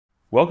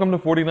Welcome to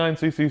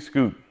 49cc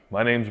Scoot.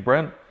 My name's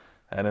Brent,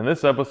 and in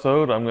this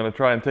episode I'm going to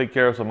try and take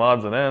care of some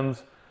odds and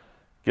ends,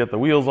 get the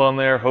wheels on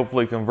there,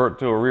 hopefully convert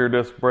to a rear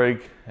disc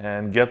brake,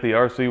 and get the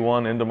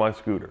RC1 into my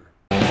scooter.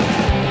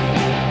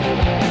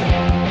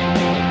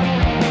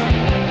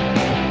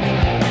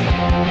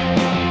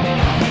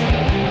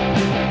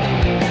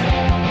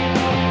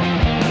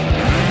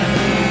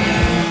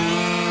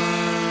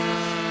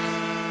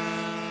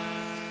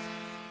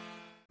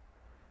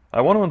 I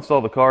want to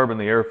install the carb and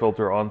the air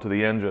filter onto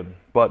the engine,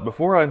 but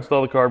before I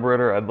install the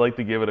carburetor, I'd like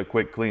to give it a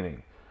quick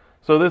cleaning.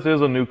 So this is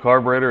a new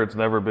carburetor, it's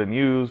never been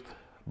used,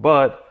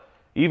 but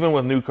even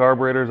with new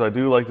carburetors, I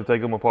do like to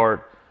take them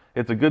apart.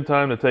 It's a good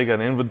time to take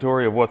an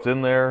inventory of what's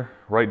in there,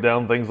 write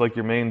down things like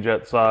your main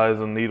jet size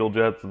and needle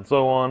jets and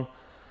so on.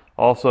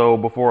 Also,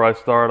 before I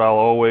start, I'll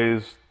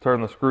always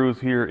turn the screws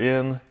here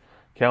in,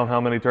 count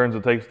how many turns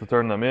it takes to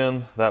turn them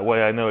in. That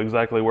way I know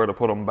exactly where to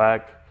put them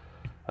back.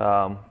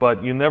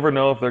 But you never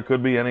know if there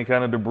could be any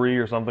kind of debris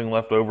or something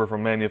left over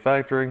from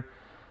manufacturing,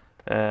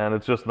 and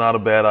it's just not a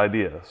bad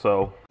idea.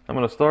 So I'm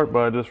going to start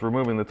by just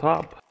removing the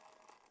top.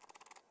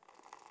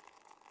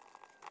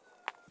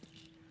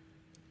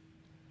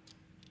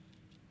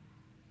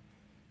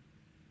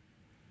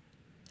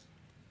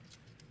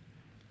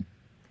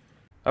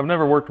 I've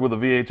never worked with a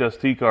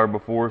VHST carb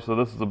before, so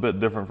this is a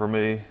bit different for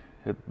me.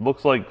 It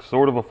looks like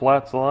sort of a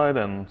flat slide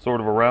and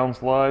sort of a round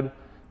slide,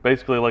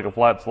 basically like a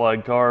flat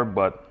slide carb,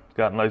 but it's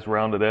got nice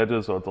rounded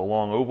edges, so it's a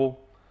long oval.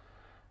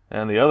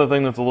 And the other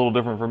thing that's a little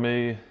different for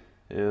me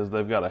is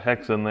they've got a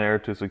hex in there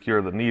to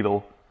secure the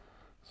needle.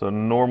 So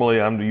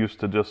normally I'm used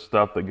to just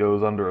stuff that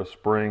goes under a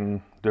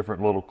spring,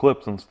 different little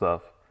clips and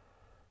stuff.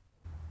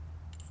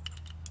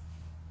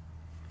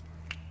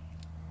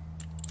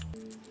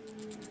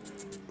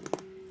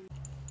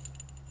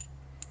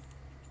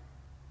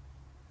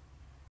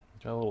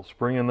 Got a little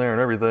spring in there and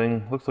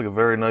everything. Looks like a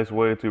very nice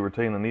way to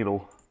retain the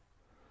needle.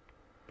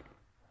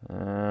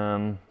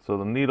 And so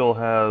the needle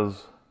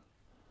has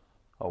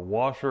a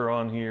washer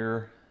on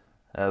here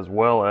as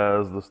well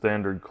as the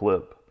standard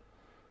clip.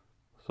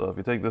 So if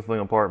you take this thing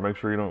apart, make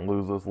sure you don't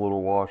lose this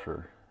little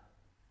washer.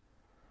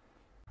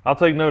 I'll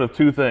take note of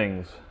two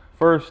things.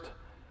 First,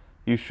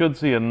 you should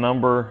see a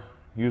number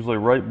usually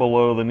right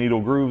below the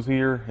needle grooves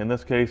here. In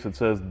this case it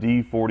says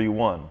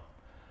D41.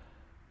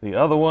 The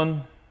other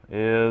one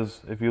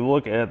is, if you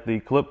look at the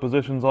clip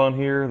positions on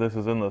here, this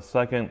is in the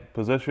second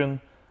position.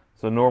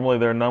 So normally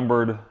they're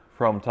numbered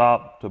from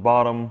top to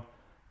bottom.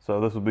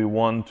 So this would be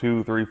 1,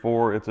 2, 3,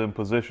 4. It's in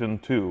position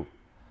 2.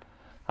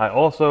 I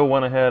also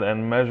went ahead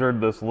and measured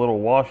this little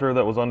washer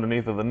that was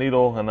underneath of the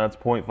needle, and that's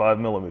 0.5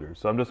 millimeters.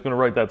 So I'm just going to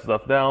write that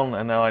stuff down,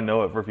 and now I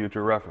know it for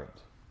future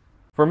reference.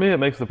 For me, it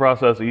makes the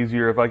process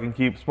easier if I can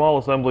keep small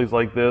assemblies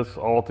like this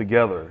all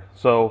together.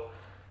 So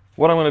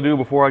what I'm going to do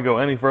before I go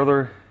any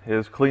further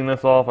is clean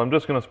this off. I'm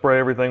just going to spray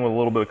everything with a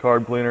little bit of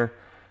carb cleaner.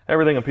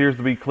 Everything appears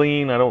to be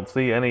clean. I don't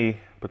see any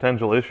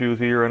potential issues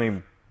here,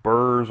 any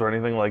burrs or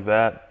anything like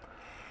that.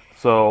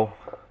 So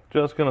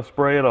just going to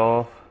spray it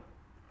off.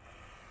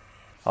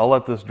 I'll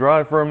let this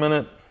dry for a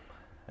minute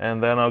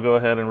and then I'll go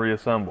ahead and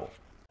reassemble.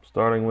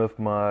 Starting with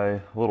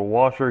my little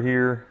washer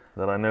here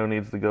that I know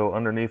needs to go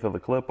underneath of the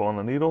clip on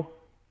the needle.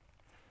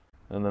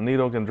 And the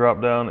needle can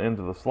drop down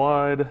into the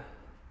slide.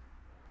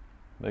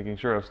 Making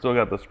sure I've still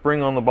got the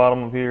spring on the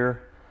bottom of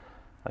here.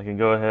 I can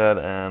go ahead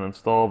and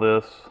install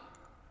this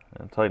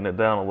and tighten it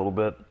down a little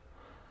bit,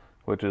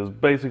 which is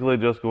basically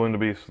just going to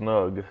be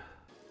snug.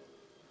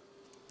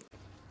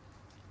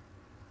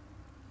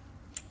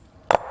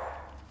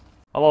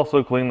 I'll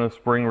also clean the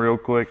spring real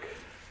quick,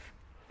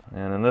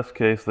 and in this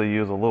case they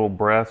use a little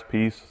brass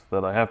piece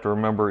that I have to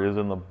remember is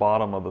in the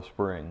bottom of the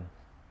spring.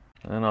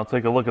 And I'll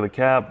take a look at the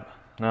cap.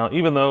 Now,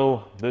 even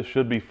though this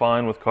should be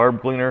fine with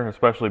carb cleaner,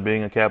 especially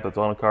being a cap that's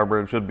on a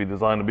carburetor, it should be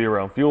designed to be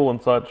around fuel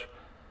and such,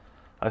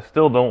 I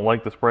still don't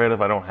like to spray it if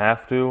I don't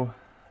have to.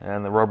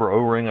 And the rubber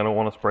O-ring I don't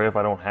want to spray if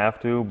I don't have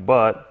to,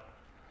 but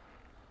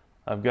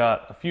I've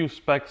got a few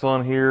specks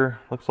on here,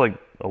 looks like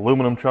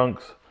aluminum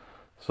chunks,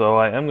 so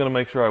I am going to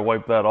make sure I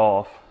wipe that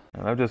off.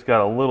 And I've just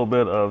got a little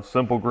bit of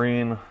simple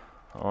green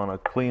on a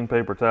clean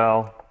paper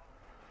towel,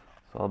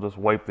 so I'll just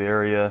wipe the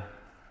area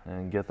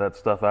and get that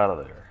stuff out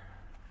of there.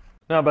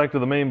 Now back to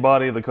the main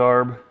body of the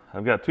carb.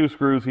 I've got two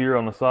screws here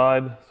on the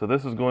side, so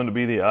this is going to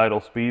be the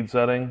idle speed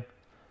setting.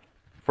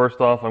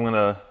 First off, I'm going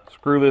to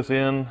screw this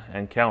in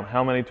and count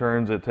how many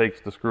turns it takes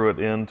to screw it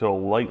in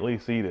till lightly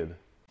seated.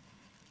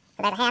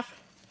 About a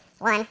half,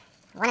 1,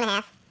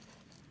 1.5,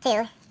 2,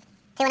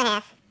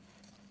 2.5,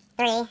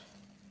 3,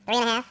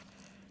 3.5,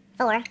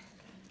 4,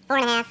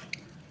 4.5,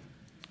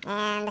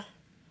 and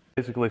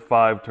basically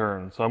 5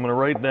 turns. So I'm going to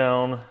write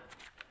down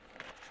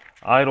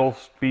idle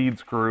speed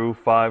screw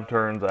 5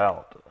 turns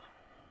out.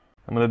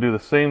 I'm going to do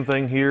the same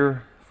thing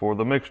here for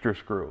the mixture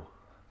screw.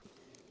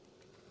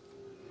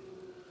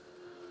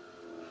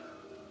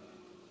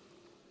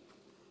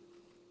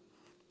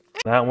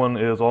 That one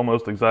is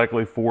almost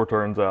exactly 4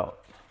 turns out.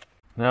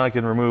 Now I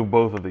can remove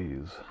both of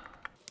these.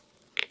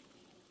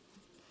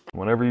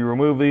 Whenever you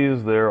remove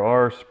these, there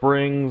are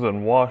springs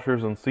and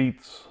washers and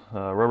seats,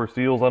 rubber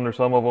seals under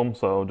some of them,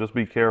 so just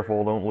be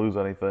careful, don't lose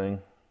anything.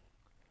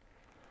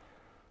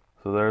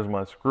 So there's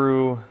my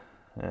screw,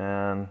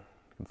 and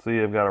you can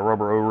see I've got a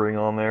rubber O-ring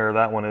on there.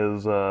 That one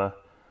is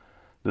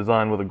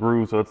designed with a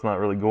groove, so it's not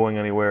really going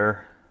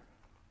anywhere.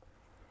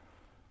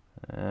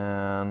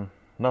 And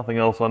nothing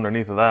else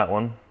underneath of that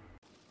one.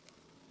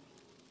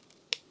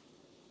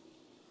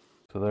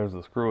 So there's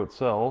the screw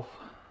itself,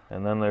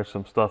 and then there's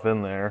some stuff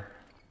in there.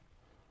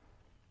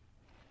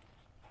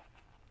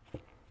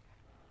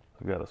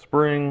 We've got a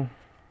spring.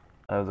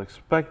 I was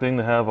expecting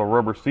to have a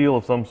rubber seal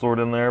of some sort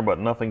in there, but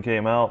nothing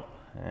came out,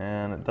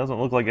 and it doesn't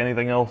look like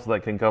anything else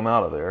that can come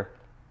out of there.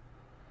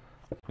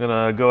 I'm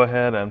gonna go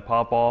ahead and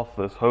pop off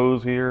this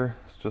hose here.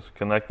 It's just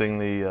connecting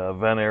the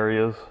vent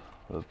areas.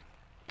 It's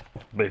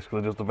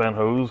basically just a vent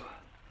hose.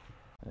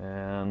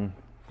 And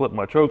flip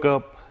my choke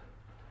up.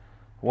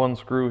 One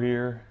screw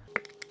here.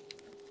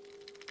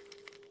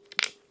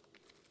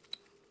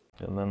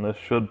 And then this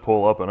should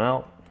pull up and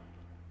out.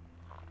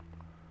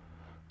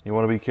 You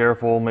want to be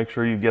careful, make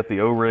sure you get the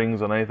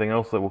O-rings and anything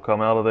else that will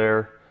come out of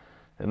there.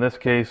 In this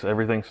case,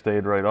 everything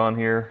stayed right on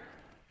here.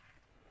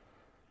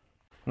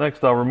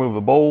 Next, I'll remove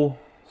the bowl.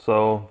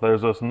 So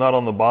there's this nut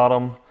on the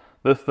bottom.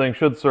 This thing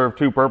should serve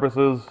two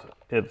purposes.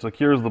 It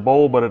secures the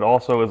bowl, but it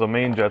also is a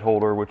main jet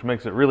holder, which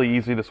makes it really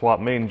easy to swap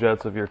main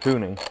jets if you're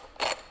tuning.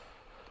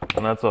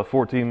 And that's a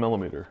 14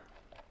 millimeter.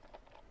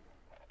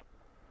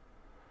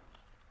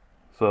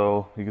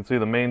 So you can see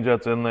the main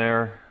jet's in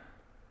there,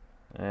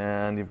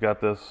 and you've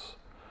got this,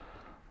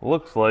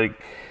 looks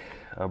like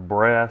a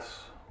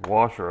brass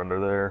washer under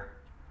there.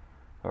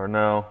 Or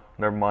no,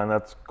 never mind,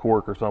 that's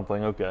cork or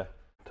something. Okay.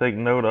 Take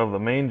note of the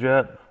main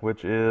jet,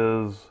 which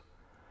is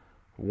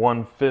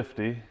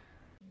 150.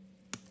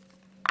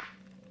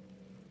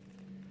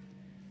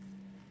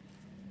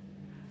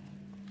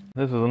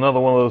 This is another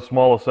one of those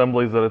small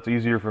assemblies that it's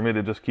easier for me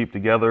to just keep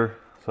together.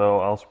 So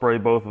I'll spray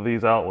both of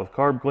these out with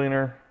carb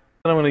cleaner.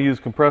 Then I'm going to use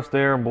compressed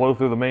air and blow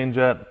through the main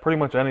jet. Pretty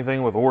much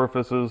anything with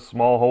orifices,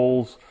 small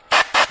holes.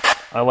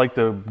 I like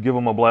to give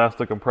them a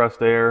blast of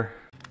compressed air.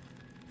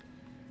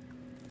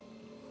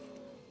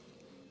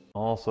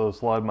 Also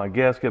slide my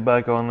gasket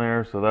back on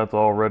there, so that's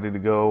all ready to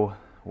go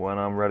when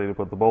I'm ready to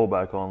put the bowl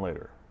back on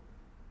later.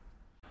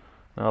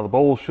 Now the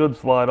bowl should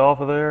slide off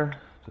of there,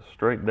 just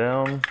straight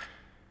down.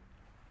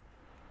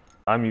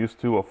 I'm used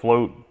to a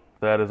float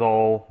that is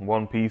all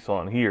one piece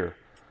on here.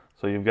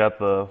 So you've got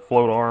the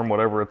float arm,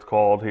 whatever it's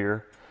called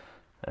here,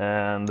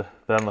 and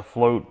then the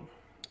float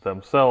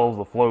themselves,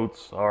 the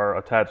floats, are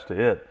attached to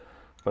it.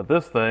 But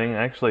this thing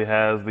actually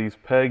has these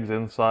pegs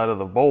inside of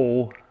the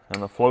bowl,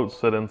 and the floats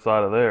sit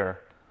inside of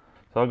there.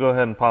 So I'll go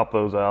ahead and pop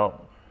those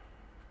out.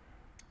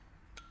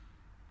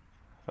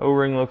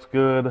 O-ring looks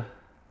good.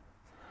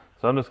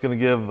 So I'm just going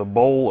to give the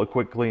bowl a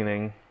quick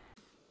cleaning.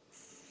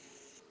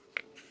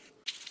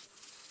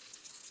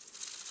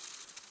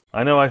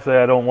 I know I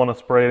say I don't want to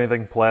spray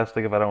anything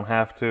plastic if I don't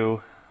have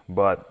to,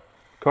 but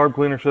carb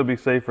cleaner should be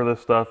safe for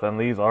this stuff, and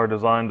these are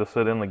designed to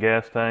sit in the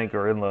gas tank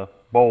or in the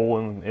bowl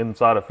and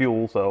inside of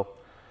fuel, so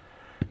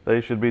they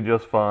should be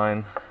just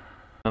fine.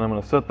 And I'm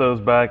going to set those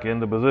back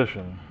into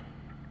position,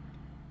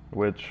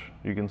 which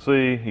you can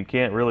see you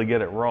can't really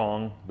get it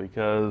wrong,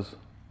 because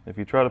if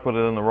you try to put it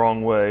in the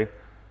wrong way,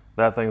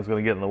 that thing's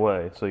going to get in the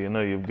way. So you know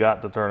you've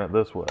got to turn it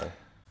this way.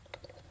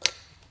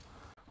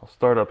 I'll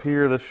start up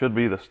here. This should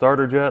be the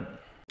starter jet.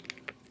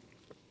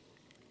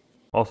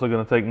 Also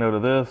going to take note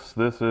of this.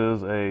 This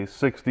is a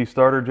 60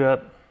 starter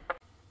jet.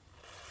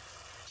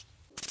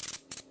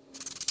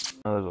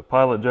 Now there's a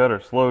pilot jet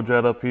or slow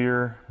jet up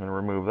here. I'm going to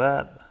remove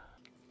that.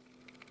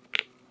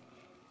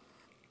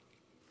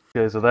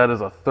 Okay, so that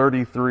is a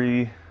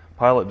 33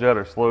 pilot jet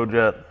or slow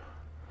jet.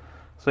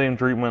 Same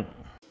treatment.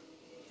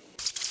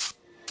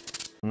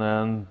 And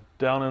then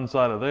down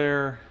inside of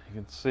there, you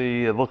can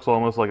see it looks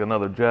almost like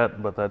another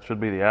jet, but that should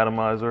be the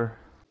atomizer.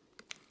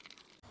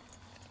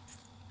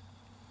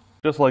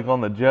 Just like on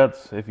the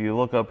jets, if you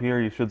look up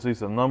here, you should see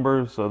some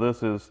numbers. So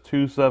this is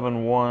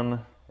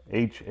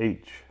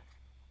 271HH.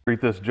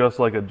 Treat this just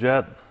like a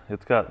jet.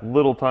 It's got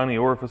little tiny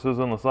orifices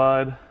on the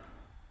side.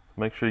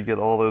 Make sure you get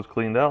all those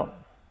cleaned out.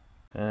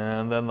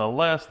 And then the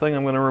last thing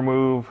I'm going to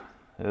remove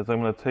is I'm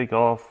going to take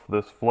off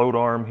this float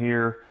arm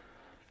here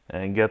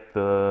and get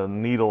the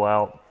needle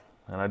out.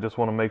 And I just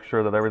want to make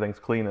sure that everything's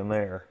clean in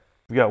there.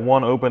 We've got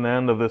one open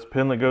end of this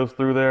pin that goes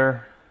through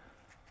there.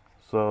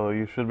 So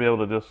you should be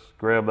able to just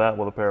grab that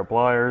with a pair of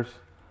pliers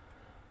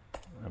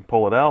and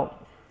pull it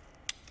out.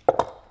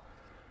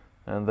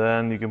 And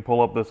then you can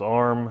pull up this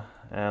arm,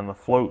 and the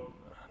float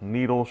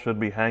needle should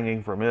be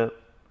hanging from it.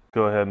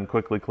 Go ahead and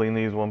quickly clean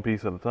these one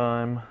piece at a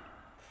time.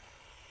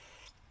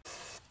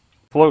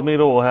 Float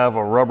needle will have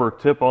a rubber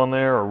tip on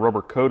there, a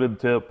rubber coated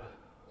tip.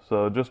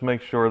 So just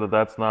make sure that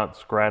that's not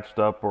scratched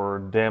up or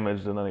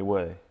damaged in any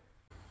way.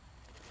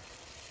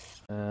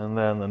 And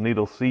then the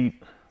needle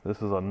seat.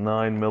 This is a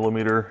 9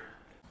 millimeter.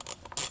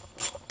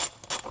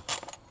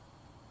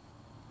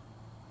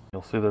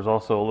 You'll see there's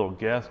also a little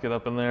gasket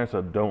up in there,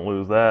 so don't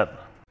lose that.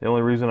 The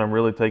only reason I'm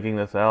really taking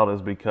this out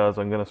is because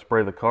I'm going to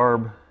spray the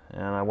carb,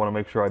 and I want to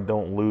make sure I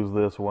don't lose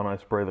this when I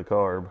spray the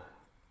carb.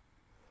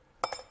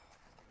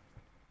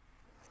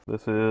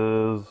 This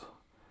is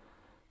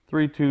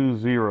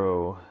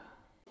 320.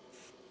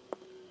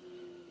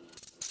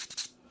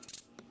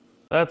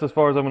 That's as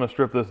far as I'm going to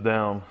strip this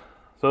down.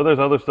 So there's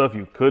other stuff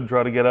you could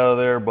try to get out of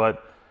there,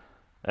 but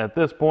at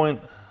this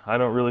point I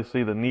don't really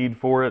see the need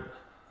for it.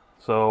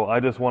 So I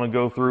just want to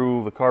go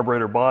through the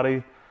carburetor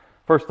body.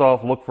 First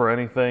off, look for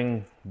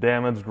anything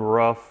damaged,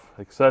 rough,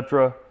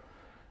 etc.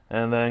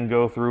 And then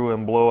go through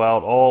and blow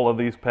out all of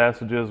these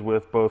passages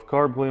with both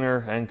carb cleaner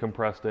and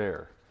compressed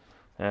air.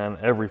 And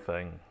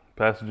everything.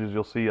 Passages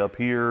you'll see up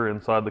here,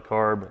 inside the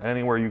carb,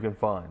 anywhere you can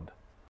find.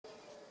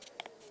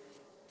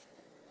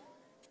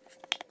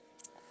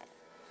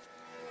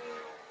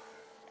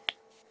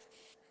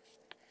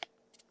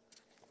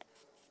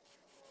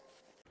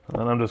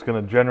 And I'm just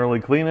going to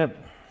generally clean it,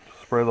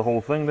 spray the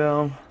whole thing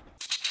down.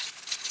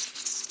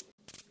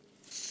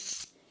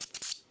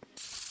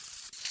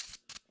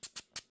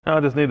 Now I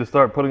just need to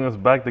start putting this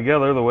back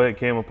together the way it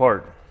came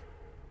apart.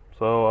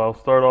 So I'll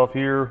start off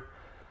here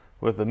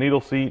with the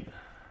needle seat,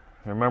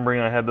 remembering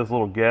I had this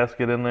little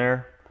gasket in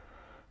there.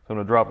 So I'm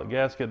going to drop the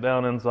gasket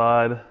down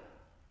inside,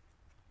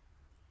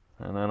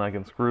 and then I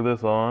can screw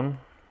this on.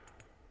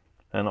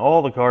 And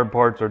all the carb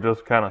parts are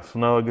just kind of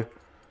snug.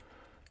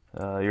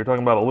 You're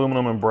talking about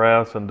aluminum and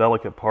brass and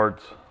delicate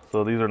parts,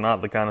 so these are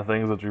not the kind of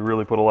things that you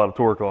really put a lot of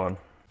torque on.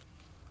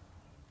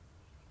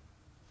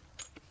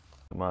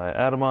 My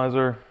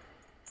atomizer.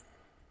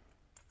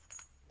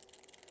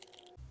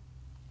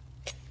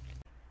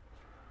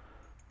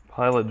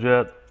 Pilot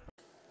jet.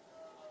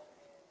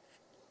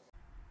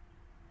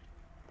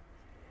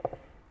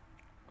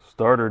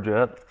 Starter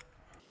jet.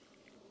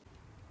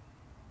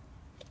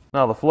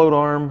 Now the float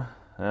arm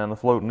and the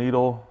float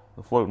needle.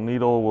 The float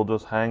needle will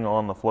just hang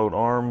on the float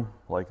arm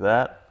like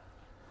that.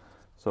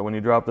 So when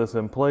you drop this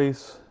in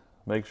place,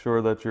 make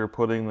sure that you're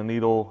putting the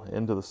needle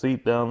into the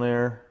seat down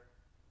there.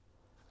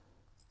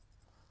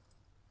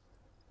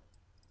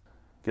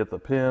 Get the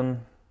pin,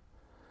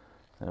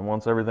 and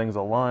once everything's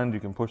aligned, you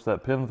can push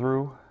that pin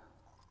through.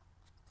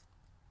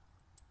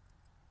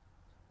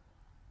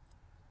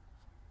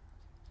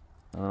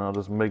 And I'll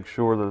just make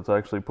sure that it's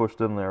actually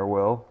pushed in there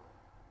well.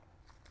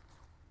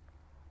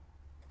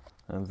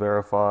 And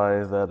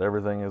verify that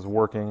everything is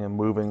working and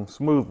moving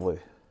smoothly.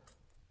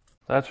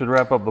 That should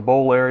wrap up the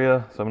bowl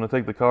area. So I'm going to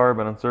take the carb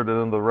and insert it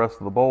into the rest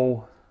of the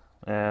bowl,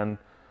 and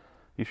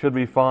you should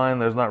be fine.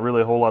 There's not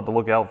really a whole lot to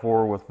look out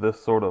for with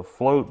this sort of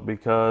float,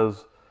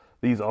 because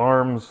these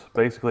arms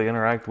basically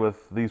interact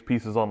with these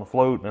pieces on the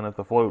float, and if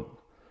the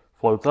float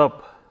floats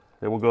up,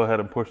 it will go ahead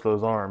and push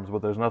those arms,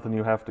 but there's nothing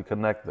you have to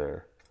connect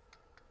there.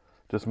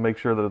 Just make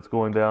sure that it's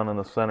going down in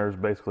the center is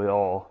basically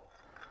all.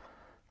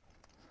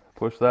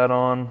 Push that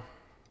on.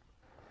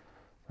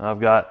 I've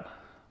got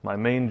my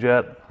main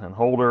jet and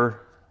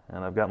holder,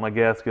 and I've got my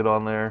gasket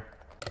on there.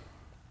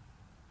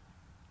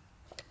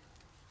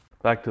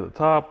 Back to the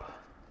top,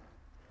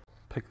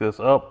 pick this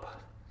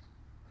up,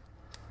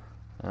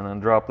 and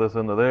then drop this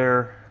into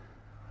there,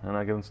 and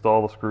I can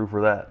install the screw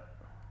for that.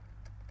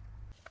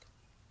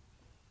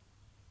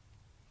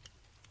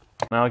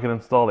 Now I can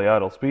install the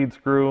idle speed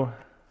screw,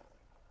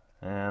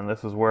 and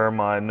this is where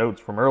my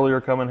notes from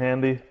earlier come in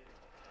handy.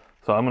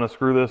 So I'm going to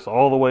screw this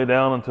all the way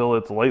down until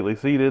it's lightly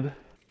seated,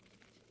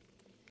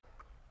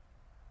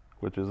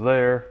 which is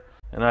there.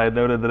 And I had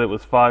noted that it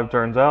was 5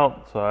 turns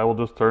out, so I will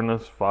just turn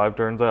this 5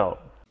 turns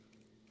out.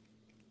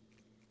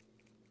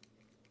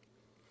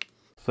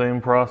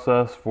 Same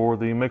process for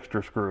the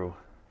mixture screw.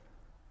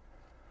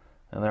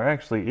 And there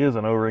actually is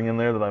an O-ring in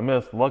there that I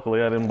missed.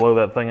 Luckily I didn't blow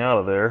that thing out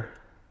of there.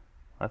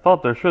 I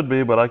thought there should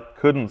be, but I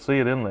couldn't see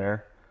it in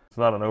there. It's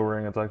not an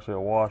O-ring, it's actually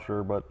a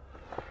washer, but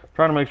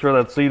trying to make sure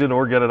that's seated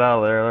or get it out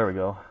of there. There we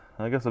go.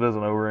 I guess it is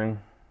an O-ring.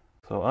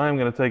 So I'm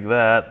going to take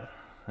that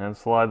and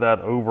slide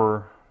that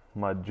over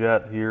my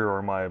jet here,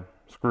 or my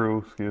screw,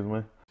 excuse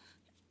me,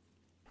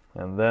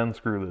 and then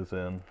screw this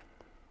in.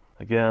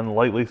 Again,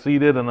 lightly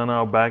seated, and then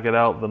I'll back it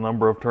out the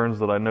number of turns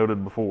that I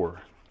noted before.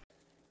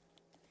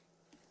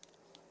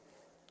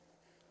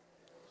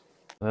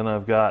 Then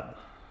I've got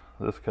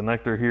this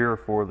connector here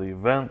for the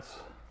vents.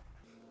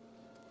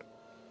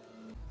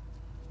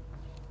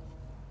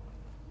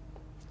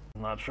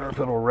 I'm not sure if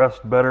it'll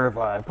rest better if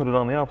I put it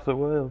on the opposite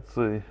way. Let's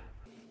see.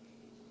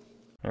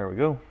 There we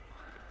go.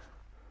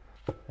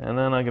 And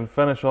then I can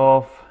finish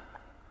off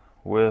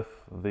with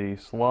the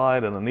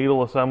slide and the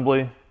needle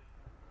assembly.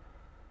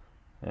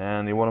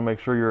 And you want to make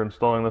sure you're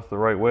installing this the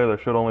right way. There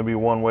should only be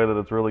one way that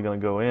it's really going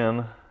to go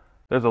in.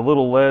 There's a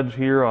little ledge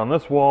here on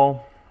this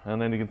wall,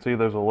 and then you can see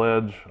there's a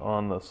ledge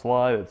on the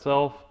slide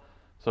itself.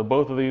 So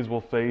both of these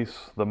will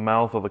face the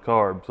mouth of the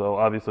carb. So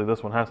obviously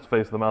this one has to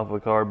face the mouth of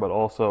the carb, but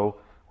also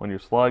when your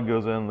slide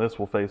goes in, this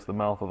will face the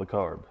mouth of the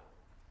carb.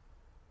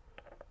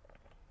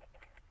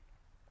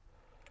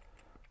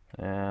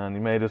 And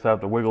you may just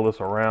have to wiggle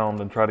this around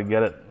and try to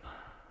get it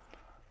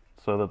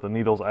so that the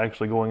needle's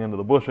actually going into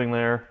the bushing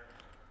there.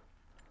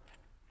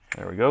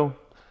 There we go.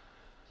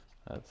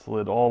 That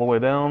slid all the way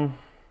down.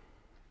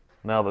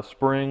 Now the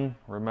spring,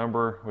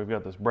 remember we've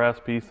got this brass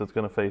piece that's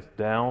going to face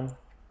down.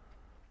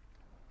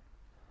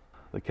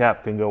 The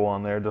cap can go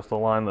on there, just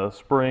align the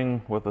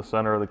spring with the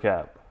center of the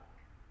cap.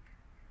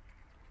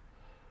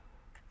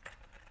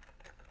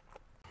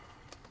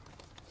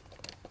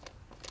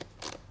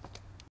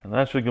 And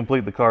that should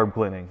complete the carb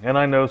cleaning. And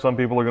I know some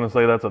people are going to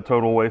say that's a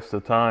total waste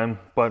of time,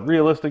 but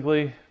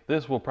realistically,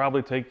 this will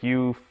probably take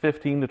you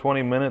 15 to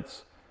 20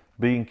 minutes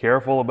being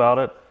careful about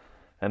it.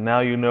 And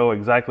now you know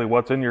exactly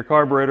what's in your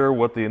carburetor,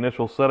 what the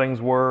initial settings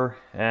were,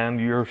 and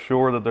you're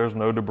sure that there's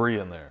no debris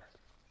in there.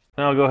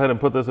 Now I'll go ahead and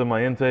put this in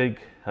my intake.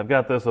 I've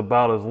got this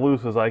about as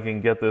loose as I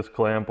can get this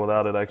clamp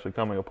without it actually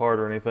coming apart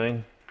or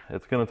anything.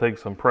 It's going to take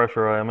some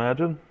pressure, I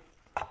imagine.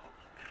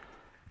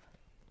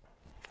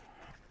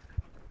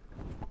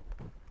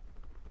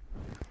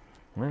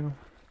 Well,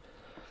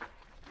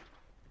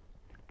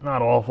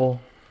 not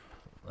awful.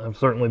 I've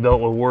certainly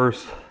dealt with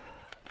worse.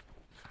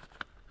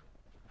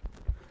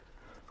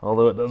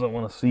 Although it doesn't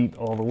want to seat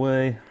all the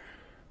way.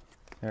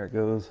 There it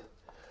goes.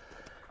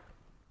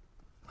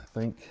 I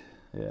think,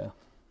 yeah.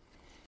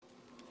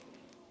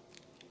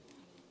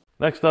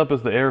 Next up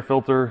is the air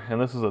filter,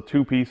 and this is a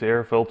two-piece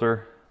air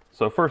filter.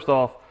 So first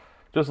off,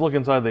 just look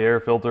inside the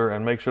air filter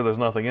and make sure there's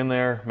nothing in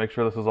there. Make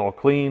sure this is all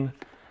clean.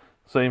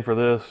 Same for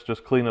this,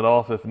 just clean it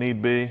off if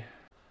need be.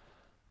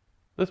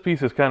 This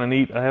piece is kind of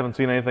neat. I haven't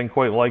seen anything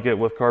quite like it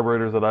with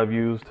carburetors that I've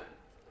used.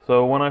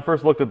 So when I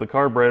first looked at the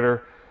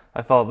carburetor,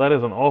 I thought that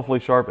is an awfully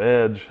sharp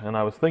edge, and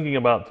I was thinking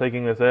about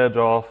taking this edge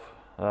off,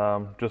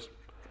 just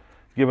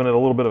giving it a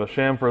little bit of a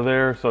chamfer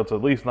there so it's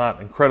at least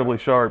not incredibly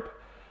sharp.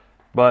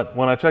 But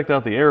when I checked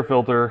out the air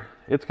filter,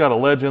 it's got a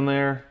ledge in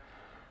there.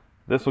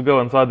 This will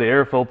go inside the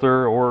air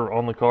filter or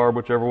on the carb,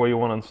 whichever way you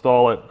want to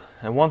install it.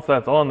 And once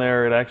that's on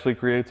there, it actually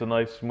creates a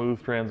nice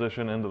smooth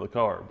transition into the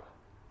carb.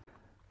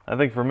 I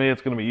think for me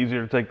it's going to be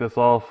easier to take this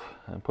off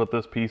and put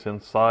this piece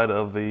inside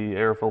of the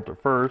air filter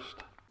first.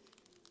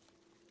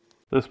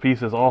 This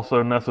piece is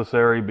also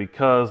necessary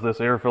because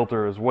this air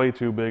filter is way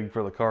too big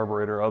for the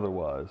carburetor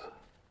otherwise.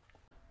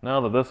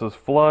 Now that this is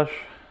flush,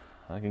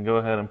 I can go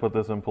ahead and put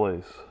this in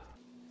place.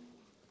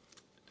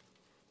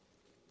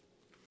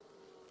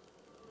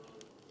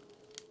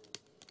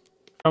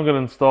 I'm going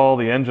to install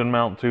the engine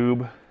mount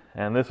tube,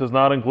 and this is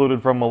not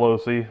included from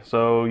Malossi,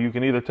 so you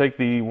can either take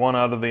the one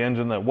out of the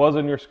engine that was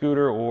in your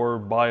scooter or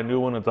buy a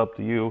new one. It's up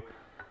to you.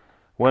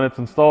 When it's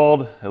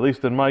installed, at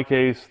least in my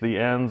case, the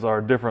ends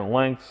are different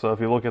lengths, so if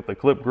you look at the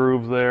clip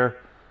grooves there,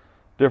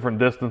 different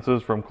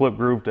distances from clip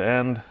groove to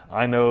end,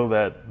 I know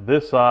that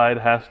this side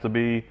has to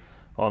be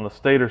on the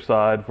stator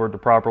side for it to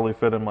properly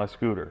fit in my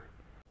scooter.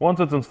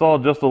 Once it's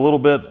installed just a little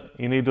bit,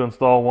 you need to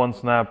install one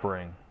snap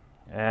ring.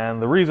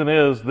 And the reason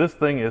is this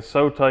thing is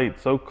so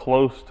tight, so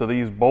close to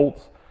these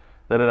bolts,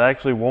 that it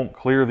actually won't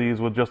clear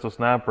these with just a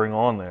snap ring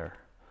on there.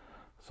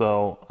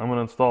 So I'm going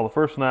to install the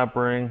first snap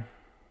ring,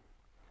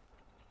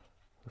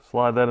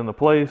 slide that into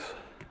place,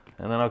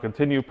 and then I'll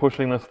continue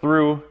pushing this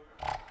through,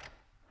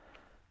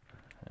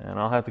 and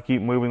I'll have to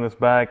keep moving this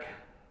back.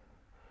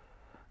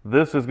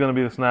 This is going to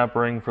be the snap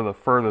ring for the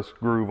furthest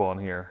groove on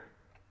here.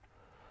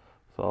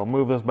 So I'll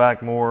move this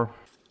back more,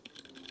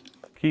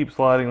 keep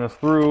sliding this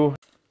through.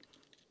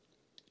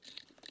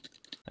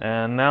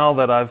 And now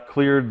that I've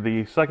cleared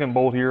the second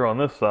bolt here on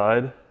this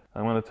side,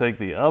 I'm going to take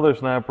the other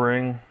snap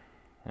ring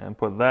and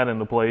put that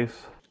into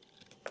place.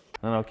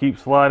 Then I'll keep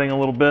sliding a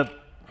little bit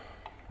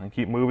and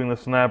keep moving the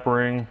snap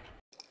ring.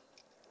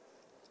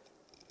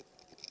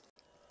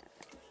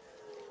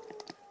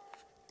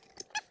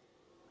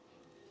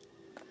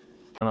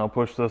 And I'll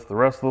push this the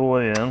rest of the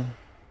way in.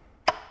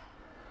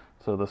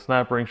 So the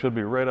snap ring should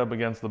be right up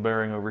against the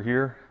bearing over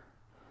here.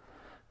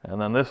 And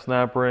then this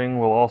snap ring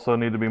will also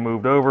need to be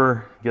moved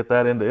over, get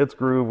that into its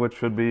groove, which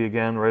should be,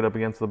 again, right up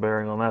against the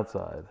bearing on that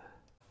side.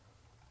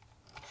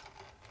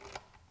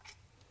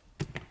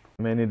 You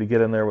may need to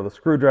get in there with a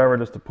screwdriver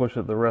just to push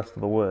it the rest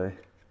of the way.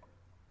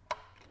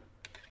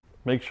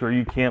 Make sure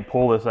you can't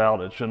pull this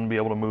out. It shouldn't be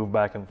able to move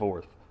back and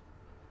forth.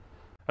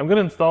 I'm going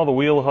to install the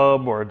wheel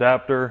hub or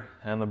adapter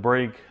and the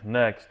brake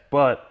next,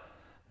 but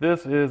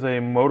this is a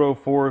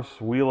MotoForce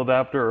wheel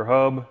adapter or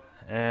hub,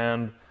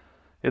 and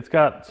it's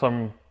got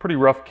some pretty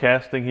rough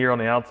casting here on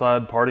the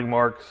outside, parting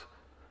marks.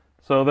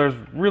 So there's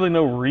really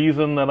no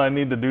reason that I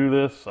need to do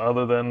this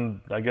other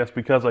than, I guess,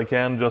 because I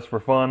can, just for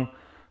fun.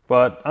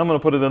 But I'm going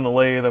to put it in the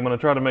lathe. I'm going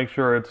to try to make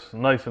sure it's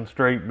nice and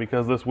straight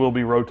because this will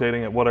be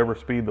rotating at whatever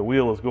speed the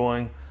wheel is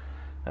going.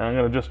 And I'm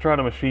going to just try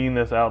to machine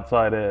this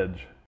outside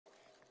edge.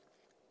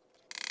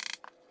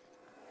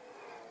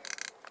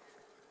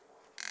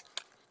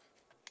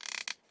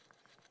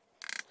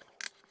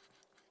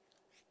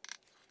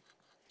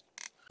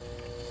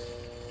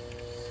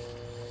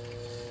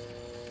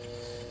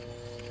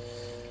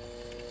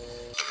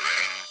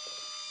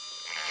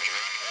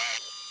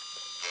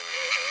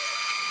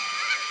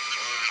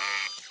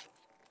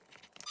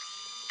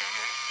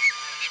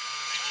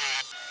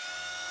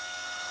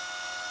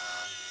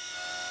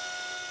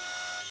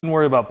 Didn't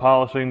worry about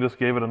polishing, just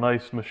gave it a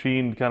nice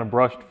machined kind of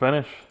brushed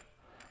finish.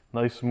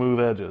 Nice smooth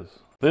edges.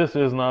 This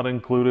is not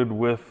included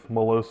with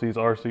Malossi's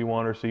RC1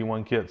 or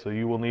C1 kit, so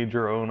you will need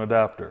your own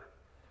adapter.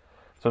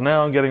 So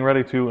now I'm getting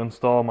ready to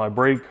install my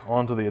brake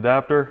onto the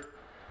adapter.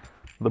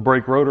 The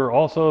brake rotor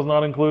also is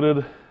not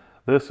included.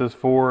 This is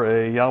for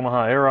a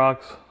Yamaha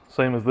Aerox,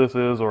 same as this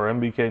is, or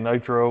MBK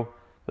Nitro.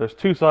 There's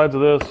two sides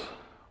of this.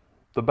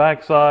 The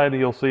back side,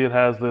 you'll see it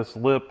has this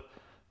lip.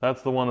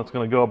 That's the one that's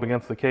going to go up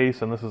against the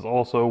case, and this is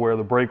also where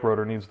the brake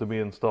rotor needs to be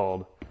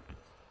installed.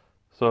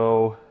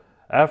 So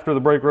after the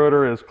brake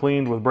rotor is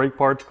cleaned with brake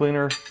parts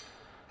cleaner,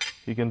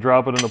 you can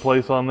drop it into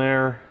place on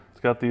there. It's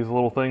got these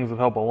little things that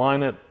help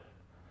align it,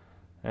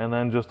 and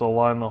then just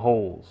align the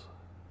holes.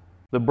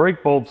 The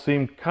brake bolts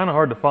seem kind of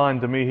hard to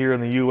find to me here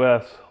in the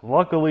US.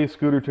 Luckily,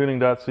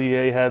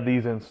 scootertuning.ca had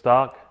these in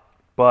stock,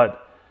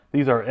 but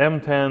these are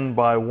M10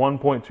 by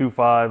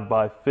 1.25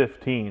 by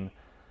 15.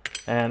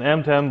 And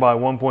M10 by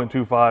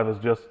 1.25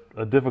 is just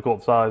a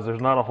difficult size.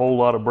 There's not a whole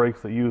lot of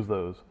brakes that use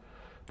those.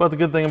 But the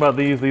good thing about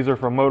these are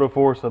from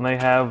Motoforce, and they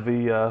have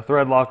the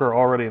thread locker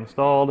already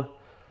installed.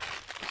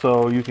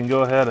 So you can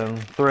go ahead and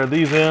thread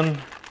these in.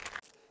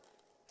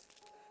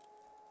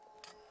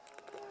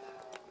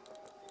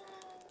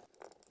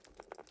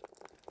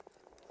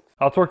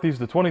 I'll torque these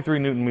to 23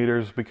 Newton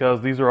meters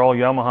because these are all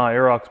Yamaha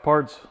Aerox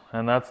parts,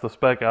 and that's the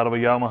spec out of a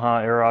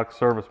Yamaha Aerox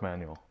service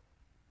manual.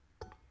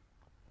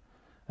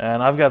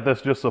 And I've got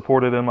this just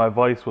supported in my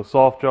vise with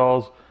soft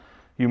jaws.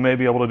 You may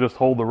be able to just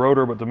hold the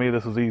rotor, but to me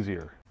this is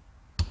easier.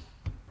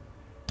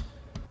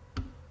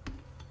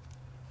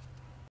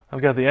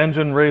 I've got the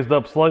engine raised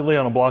up slightly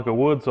on a block of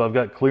wood, so I've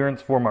got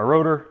clearance for my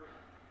rotor.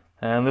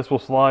 And this will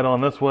slide on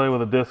this way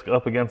with a disc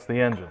up against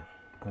the engine.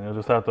 And you'll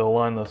just have to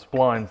align the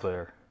splines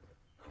there.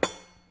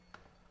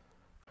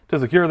 To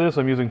secure this,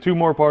 I'm using two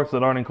more parts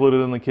that aren't included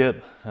in the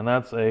kit, and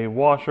that's a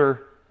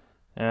washer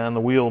and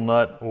the wheel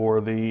nut, or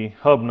the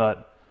hub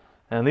nut.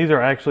 And these are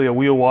actually a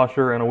wheel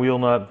washer and a wheel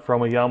nut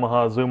from a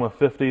Yamaha Zuma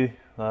 50.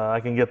 I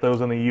can get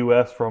those in the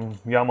US from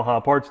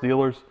Yamaha parts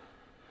dealers.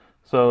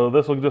 So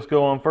this will just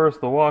go on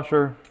first, the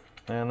washer,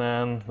 and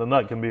then the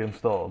nut can be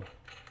installed.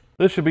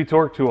 This should be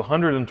torqued to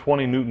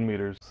 120 Newton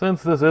meters.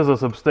 Since this is a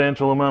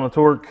substantial amount of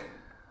torque,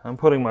 I'm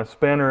putting my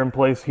spanner in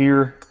place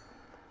here,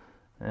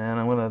 and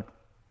I'm going to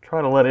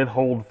try to let it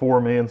hold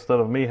for me instead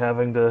of me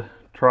having to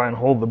try and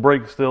hold the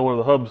brake still or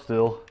the hub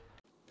still.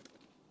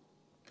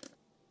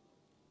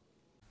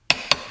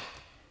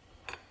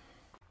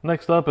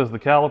 Next up is the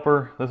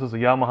caliper. This is a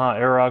Yamaha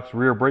Aerox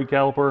rear brake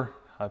caliper.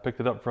 I picked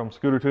it up from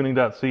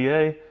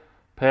scootertuning.ca,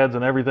 pads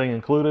and everything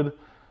included.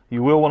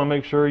 You will want to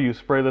make sure you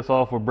spray this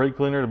off with brake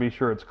cleaner to be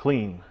sure it's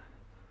clean.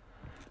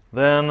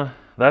 Then,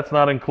 that's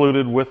not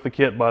included with the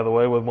kit, by the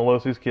way, with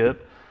Malossi's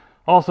kit.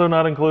 Also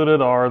not included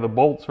are the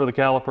bolts for the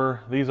caliper.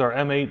 These are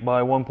M8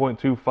 by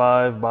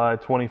 1.25 by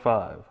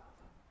 25. I'm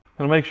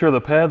going to make sure the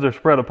pads are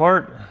spread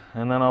apart,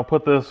 and then I'll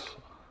put this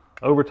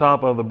over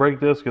top of the brake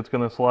disc. It's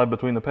going to slide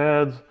between the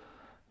pads.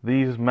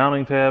 These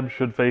mounting tabs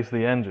should face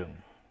the engine.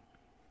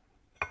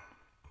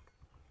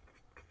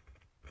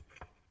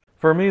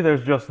 For me,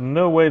 there's just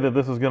no way that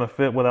this is going to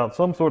fit without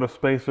some sort of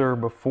spacer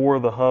before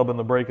the hub and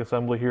the brake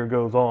assembly here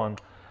goes on,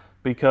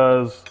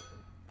 because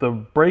the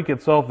brake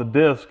itself, the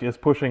disc, is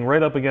pushing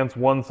right up against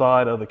one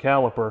side of the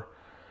caliper.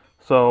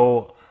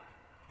 So,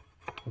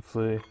 let's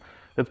see,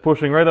 it's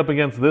pushing right up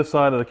against this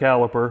side of the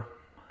caliper,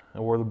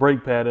 or the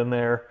brake pad in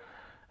there,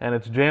 and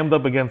it's jammed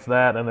up against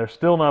that, and there's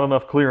still not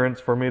enough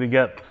clearance for me to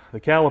get the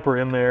caliper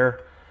in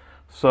there,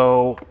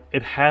 so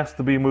it has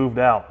to be moved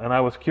out. And I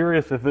was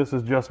curious if this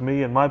is just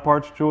me and my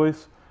parts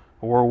choice,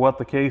 or what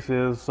the case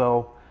is,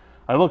 so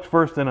I looked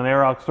first in an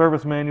Aerox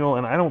service manual,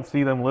 and I don't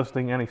see them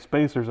listing any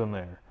spacers in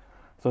there.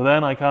 So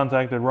then I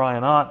contacted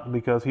Ryan Ott,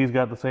 because he's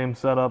got the same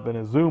setup in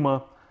his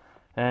Zuma,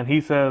 and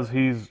he says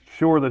he's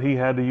sure that he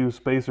had to use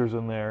spacers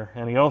in there.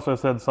 And he also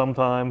said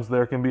sometimes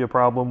there can be a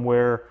problem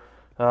where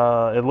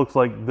it looks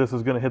like this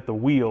is going to hit the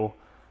wheel.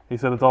 He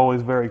said it's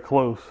always very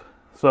close.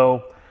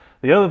 So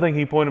the other thing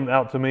he pointed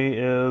out to me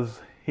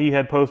is he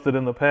had posted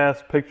in the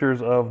past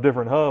pictures of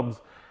different hubs,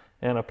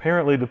 and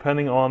apparently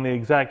depending on the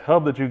exact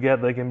hub that you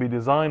get, they can be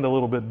designed a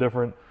little bit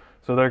different.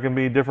 So there can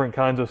be different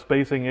kinds of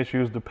spacing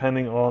issues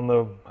depending on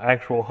the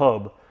actual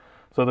hub.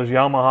 So there's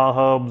Yamaha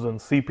hubs and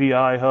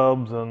CPI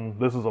hubs, and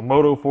this is a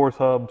Motoforce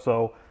hub.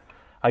 So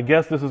I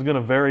guess this is going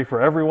to vary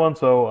for everyone.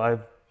 So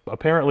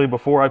apparently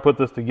before I put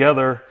this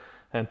together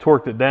and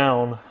torqued it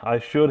down, I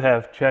should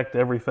have checked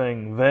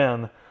everything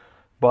then.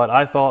 But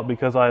I thought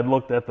because I had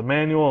looked at the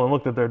manual and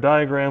looked at their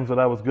diagrams that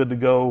I was good to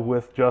go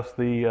with just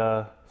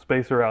the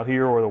spacer out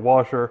here, or the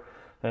washer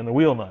and the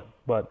wheel nut.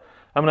 But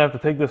I'm going to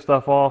have to take this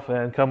stuff off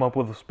and come up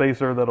with a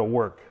spacer that'll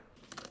work.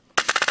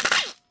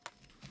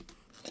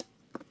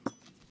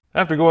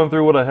 After going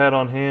through what I had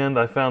on hand,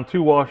 I found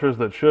two washers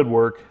that should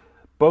work.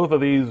 Both of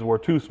these were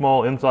too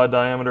small inside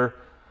diameter,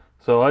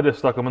 so I just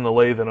stuck them in the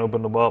lathe and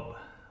opened them up.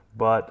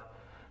 But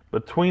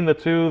between the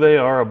two, they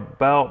are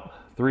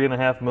about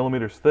 3.5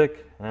 millimeters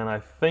thick, and I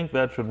think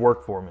that should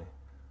work for me.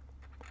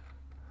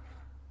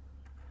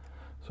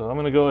 So I'm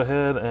going to go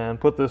ahead and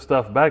put this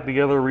stuff back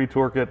together,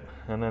 retorque it,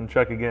 and then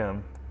check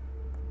again.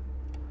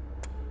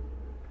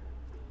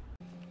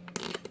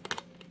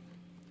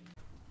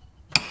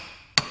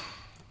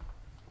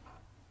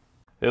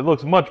 It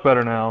looks much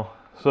better now.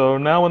 So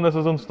now when this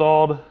is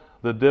installed,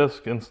 the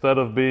disc, instead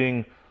of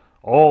being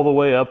all the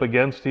way up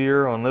against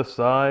here on this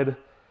side,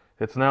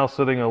 it's now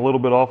sitting a little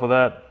bit off of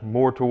that,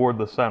 more toward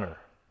the center.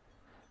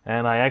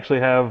 And I actually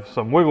have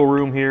some wiggle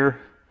room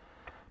here.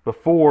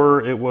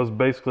 Before, it was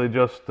basically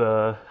just,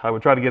 I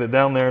would try to get it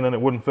down there and then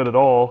it wouldn't fit at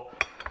all.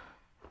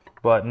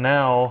 But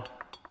now,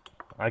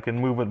 I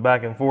can move it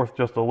back and forth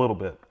just a little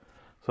bit.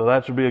 So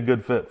that should be a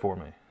good fit for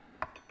me.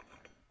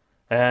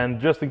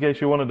 And just in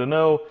case you wanted to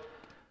know,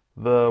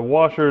 the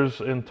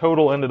washers in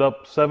total ended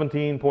up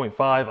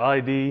 17.5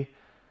 ID,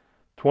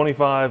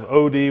 25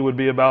 OD would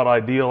be about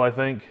ideal, I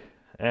think,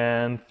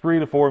 and 3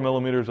 to 4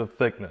 millimeters of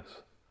thickness.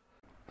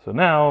 So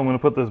now I'm going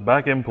to put this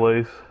back in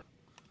place,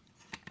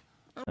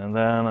 and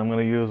then I'm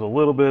going to use a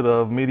little bit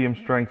of medium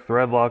strength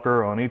thread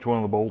locker on each one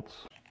of the bolts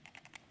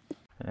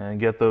and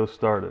get those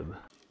started.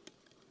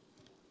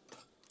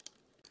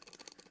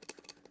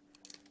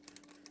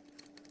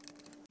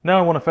 Now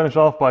I want to finish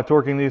off by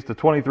torquing these to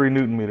 23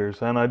 Newton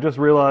meters, and I just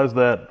realized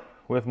that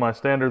with my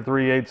standard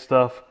 3/8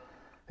 stuff,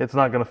 it's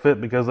not going to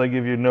fit because they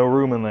give you no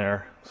room in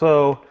there.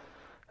 So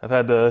I've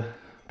had to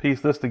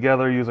piece this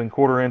together using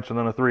 1/4 inch and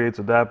then a 3/8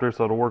 adapter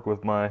so it'll work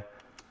with my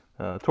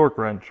torque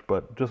wrench,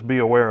 but just be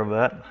aware of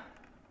that.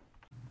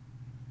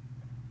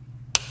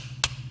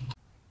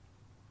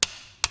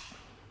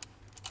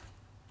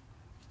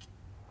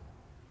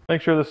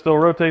 Make sure this still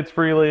rotates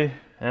freely,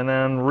 and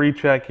then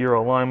recheck your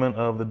alignment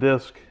of the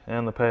disc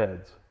and the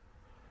pads.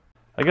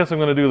 I guess I'm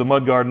going to do the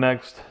mudguard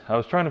next. I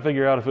was trying to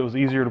figure out if it was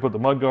easier to put the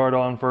mudguard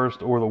on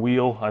first or the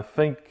wheel. I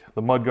think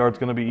the mudguard's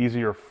going to be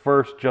easier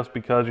first just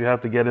because you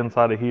have to get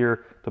inside of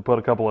here to put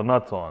a couple of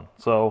nuts on.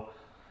 So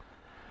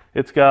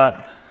it's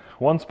got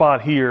one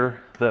spot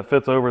here that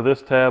fits over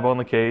this tab on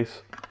the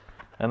case,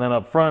 and then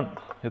up front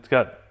it's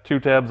got 2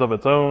 tabs of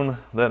its own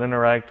that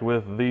interact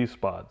with these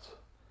spots.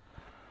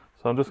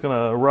 So I'm just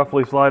going to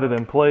roughly slide it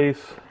in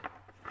place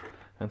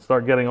and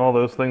start getting all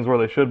those things where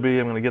they should be.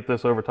 I'm going to get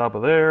this over top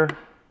of there.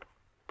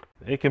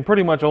 It can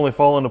pretty much only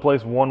fall into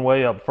place one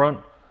way up front.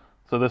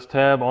 So this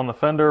tab on the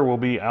fender will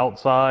be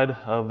outside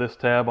of this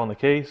tab on the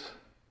case.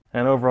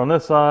 And over on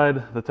this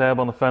side, the tab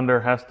on the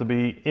fender has to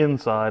be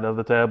inside of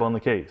the tab on the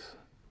case.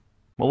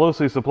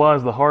 Malossi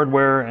supplies the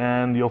hardware,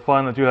 and you'll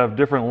find that you have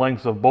different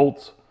lengths of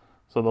bolts.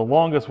 So the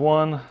longest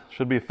one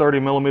should be 30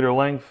 millimeter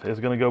length,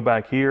 is going to go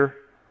back here.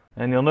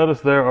 And you'll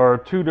notice there are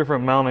 2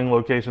 different mounting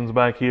locations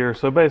back here.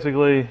 So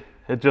basically,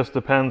 it just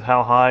depends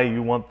how high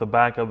you want the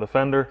back of the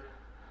fender.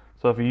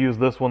 So if you use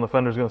this one, the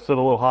fender's going to sit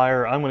a little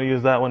higher. I'm going to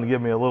use that one to give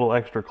me a little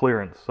extra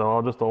clearance. So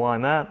I'll just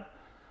align that,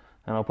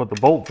 and I'll put the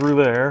bolt through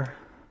there.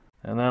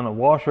 And then a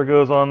washer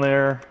goes on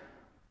there,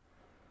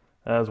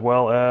 as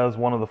well as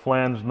one of the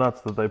flange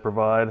nuts that they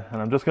provide.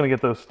 And I'm just going to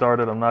get those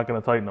started. I'm not going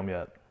to tighten them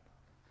yet.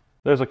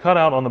 There's a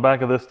cutout on the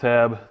back of this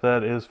tab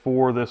that is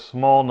for this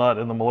small nut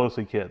in the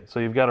Malossi kit. So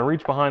you've got to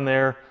reach behind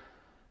there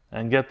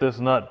and get this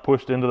nut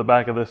pushed into the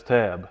back of this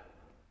tab,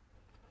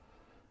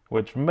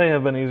 which may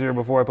have been easier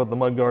before I put the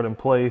mudguard in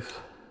place.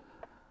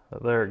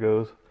 There it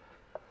goes.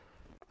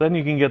 Then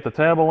you can get the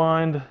tab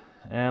aligned,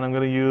 and I'm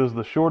going to use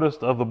the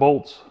shortest of the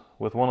bolts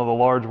with one of the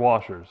large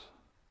washers.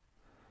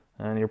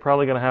 And you're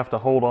probably going to have to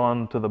hold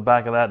on to the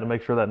back of that to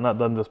make sure that nut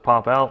doesn't just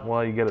pop out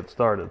while you get it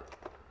started.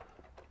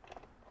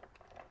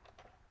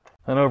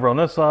 And over on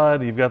this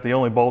side, you've got the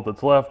only bolt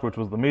that's left, which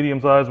was the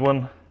medium-sized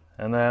one.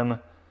 And then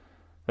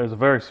there's a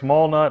very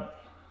small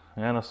nut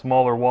and a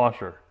smaller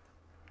washer.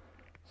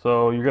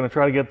 So you're going to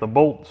try to get the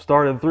bolt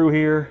started through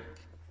here.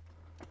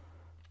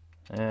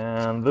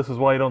 And this is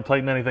why you don't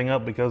tighten anything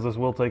up, because this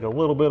will take a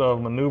little bit of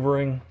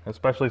maneuvering,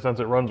 especially since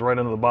it runs right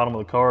into the bottom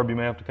of the carb. You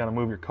may have to kind of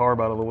move your carb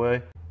out of the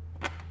way.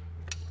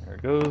 There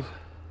it goes.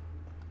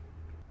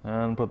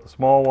 And put the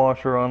small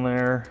washer on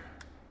there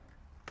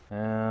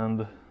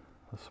and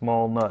a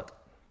small nut.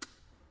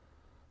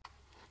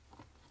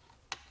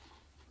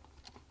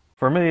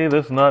 For me,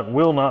 this nut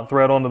will not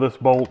thread onto this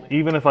bolt,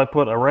 even if I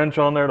put a wrench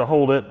on there to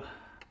hold it.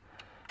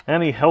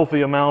 Any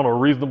healthy amount or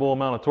reasonable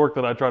amount of torque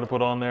that I try to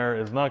put on there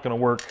is not going to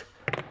work.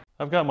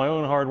 I've got my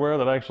own hardware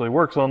that actually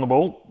works on the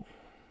bolt.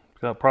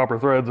 It's got proper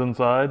threads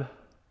inside.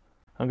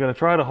 I'm going to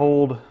try to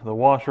hold the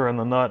washer and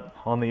the nut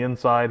on the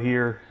inside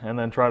here and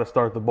then try to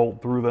start the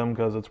bolt through them,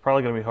 because it's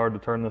probably going to be hard to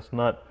turn this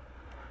nut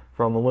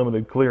from the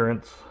limited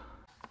clearance.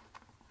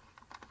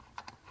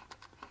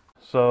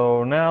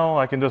 So now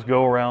I can just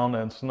go around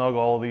and snug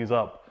all of these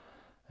up.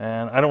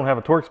 And I don't have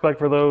a torque spec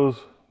for those,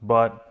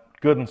 but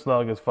good and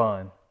snug is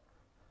fine.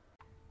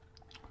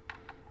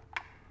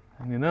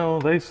 And you know,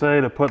 they say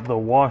to put the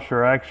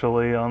washer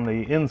actually on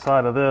the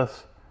inside of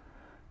this,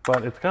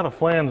 but it's got a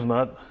flange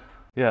nut.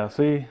 Yeah,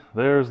 see,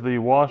 there's the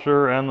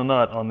washer and the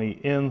nut on the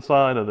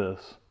inside of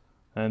this,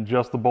 and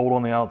just the bolt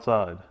on the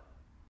outside.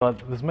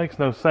 But this makes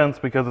no sense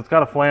because it's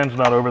got a flange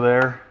nut over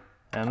there,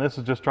 and this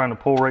is just trying to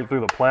pull right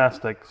through the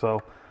plastic.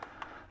 So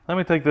let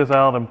me take this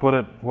out and put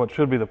it what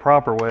should be the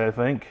proper way, I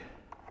think.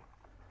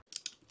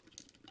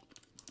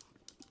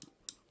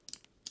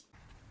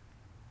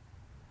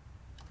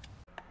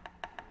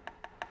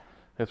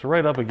 It's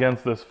right up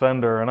against this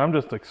fender, and I'm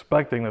just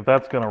expecting that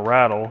that's going to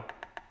rattle.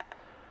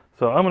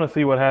 So I'm going to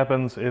see what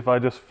happens if I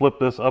just flip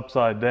this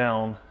upside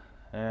down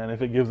and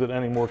if it gives it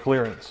any more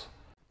clearance.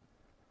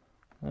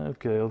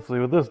 Okay, let's see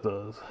what this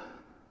does.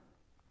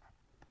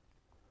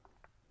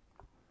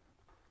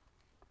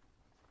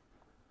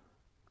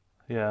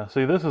 Yeah,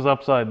 see, this is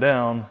upside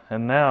down,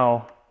 and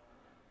now,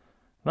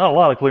 not a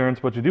lot of clearance,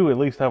 but you do at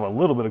least have a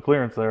little bit of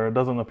clearance there. It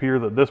doesn't appear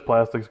that this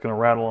plastic's going to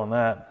rattle on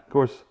that. Of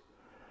course,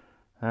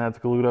 that's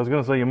glued. I was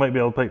going to say you might be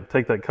able to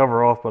take that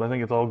cover off, but I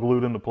think it's all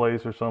glued into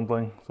place or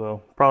something,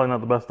 so probably not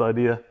the best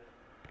idea.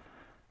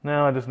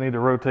 Now I just need to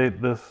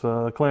rotate this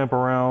clamp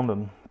around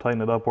and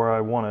tighten it up where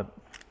I want it.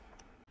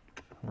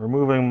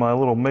 Removing my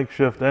little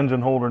makeshift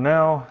engine holder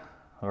now,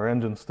 or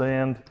engine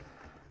stand,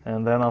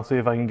 and then I'll see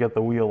if I can get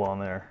the wheel on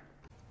there.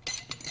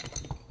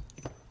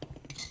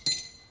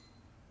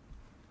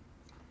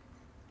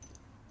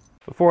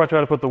 Before I try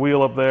to put the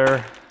wheel up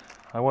there,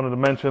 I wanted to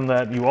mention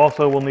that you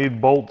also will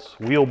need bolts,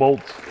 wheel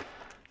bolts,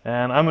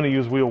 and I'm going to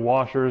use wheel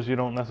washers. You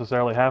don't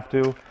necessarily have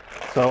to.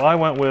 So I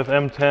went with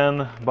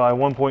M10 by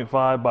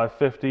 1.5 by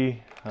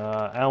 50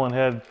 Allen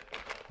head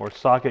or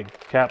socket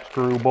cap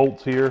screw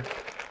bolts here.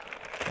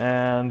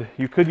 And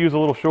you could use a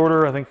little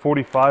shorter. I think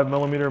 45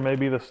 millimeter may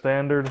be the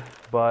standard,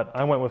 but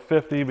I went with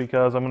 50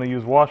 because I'm going to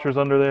use washers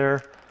under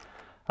there.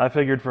 I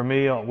figured for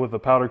me, with the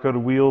powder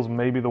coated wheels,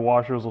 maybe the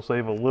washers will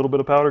save a little bit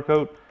of powder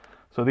coat.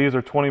 So these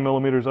are 20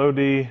 millimeters OD,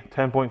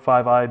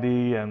 10.5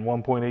 ID, and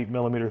 1.8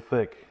 millimeter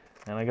thick.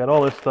 And I got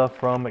all this stuff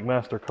from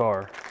McMaster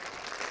Car.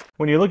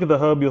 When you look at the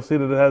hub, you'll see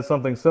that it has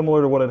something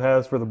similar to what it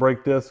has for the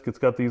brake disc. It's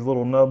got these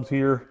little nubs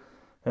here,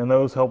 and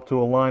those help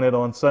to align it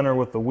on center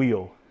with the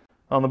wheel.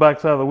 On the back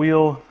side of the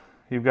wheel,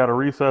 you've got a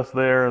recess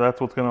there. That's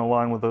what's going to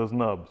align with those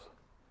nubs.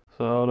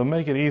 So to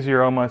make it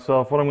easier on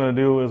myself, what I'm going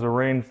to do is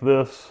arrange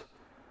this.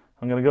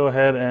 I'm going to go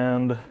ahead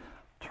and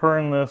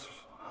turn this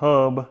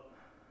hub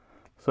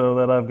so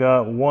that I've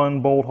got one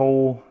bolt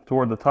hole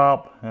toward the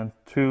top and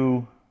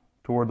two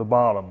toward the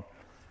bottom.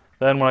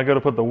 Then when I go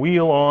to put the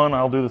wheel on,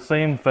 I'll do the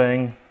same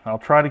thing. I'll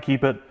try to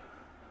keep it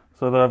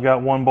so that I've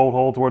got one bolt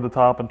hole toward the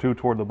top and two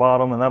toward the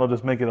bottom, and that'll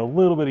just make it a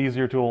little bit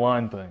easier to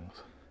align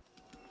things.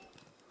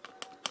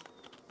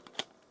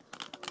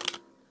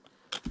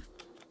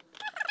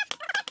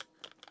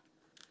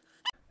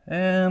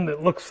 And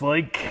it looks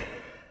like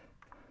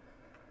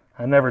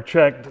I never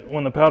checked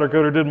when the powder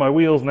coater did my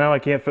wheels. Now I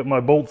can't fit my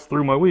bolts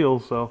through my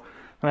wheels, so I'm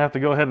gonna have to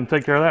go ahead and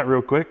take care of that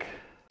real quick.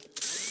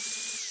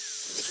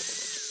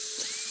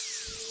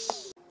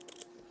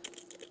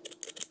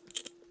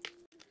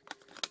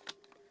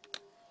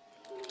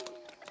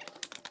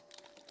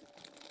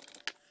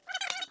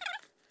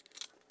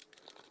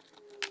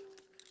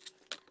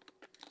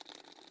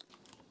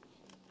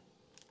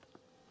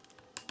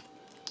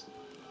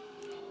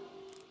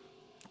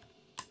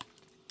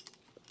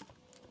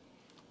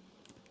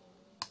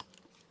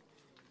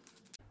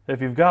 If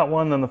you've got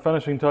one, then the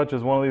finishing touch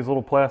is one of these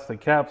little plastic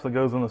caps that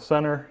goes in the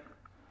center.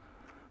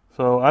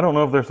 So I don't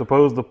know if they're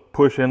supposed to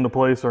push into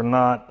place or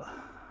not.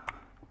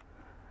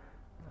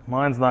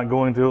 Mine's not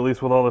going to, at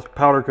least with all this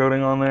powder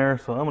coating on there.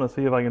 So I'm going to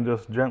see if I can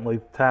just gently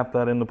tap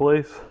that into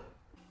place.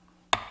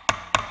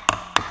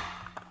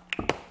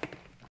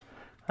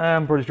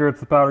 I'm pretty sure it's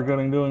the powder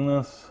coating doing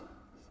this.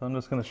 So I'm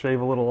just going to shave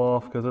a little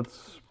off because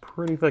it's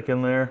pretty thick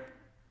in there.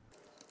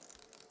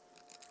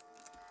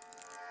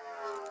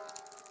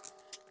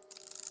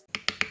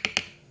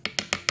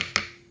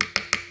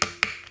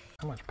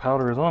 How much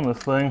powder is on this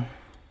thing?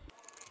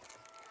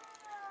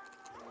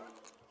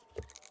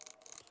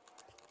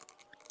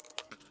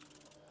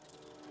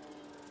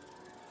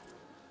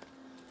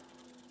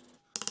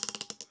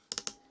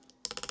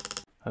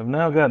 I've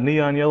now got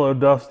neon yellow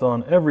dust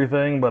on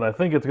everything, but I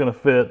think it's going to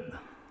fit.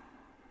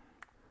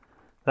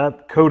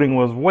 That coating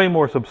was way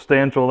more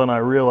substantial than I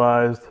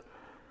realized.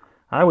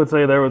 I would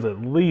say there was at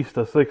least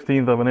a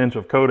 1/16 of an inch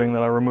of coating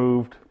that I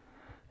removed.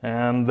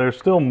 And there's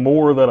still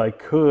more that I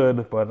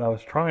could, but I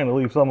was trying to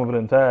leave some of it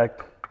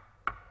intact.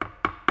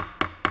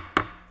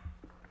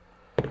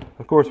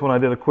 Of course, when I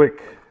did a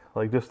quick,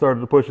 just started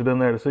to push it in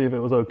there to see if it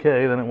was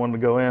okay, then it wanted to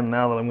go in.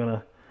 Now that I'm going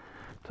to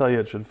tell you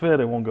it should fit,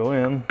 it won't go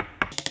in.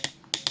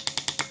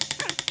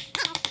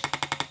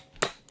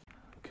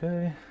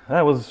 Okay,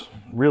 that was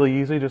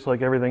really easy, just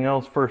like everything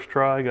else. First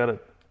try, got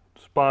it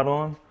spot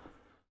on.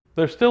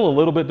 There's still a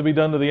little bit to be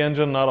done to the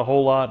engine, not a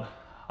whole lot.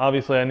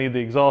 Obviously, I need the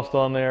exhaust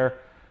on there.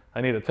 I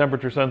need a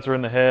temperature sensor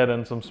in the head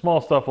and some small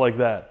stuff like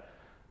that.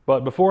 But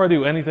before I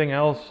do anything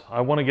else,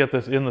 I want to get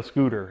this in the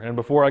scooter. And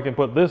before I can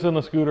put this in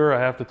the scooter, I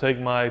have to take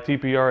my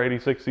TPR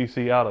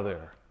 86cc out of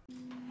there.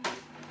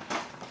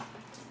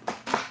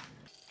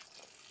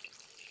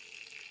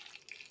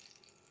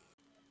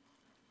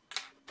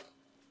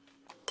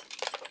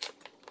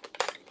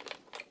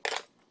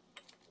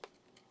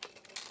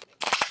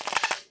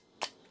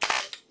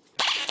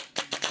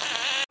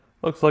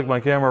 Looks like my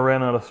camera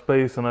ran out of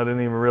space and I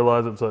didn't even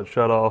realize it, so it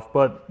shut off,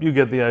 but you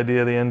get the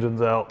idea, the engine's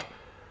out.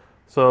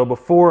 So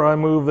before I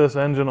move this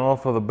engine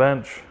off of the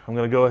bench, I'm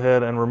going to go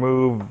ahead and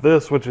remove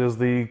this, which is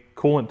the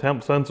coolant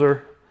temp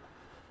sensor.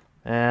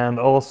 and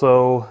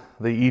also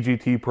the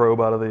EGT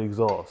probe out of the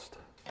exhaust.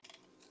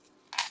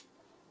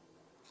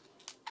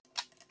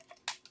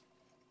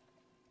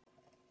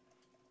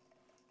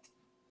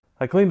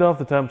 I cleaned off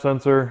the temp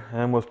sensor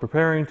and was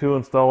preparing to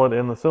install it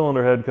in the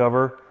cylinder head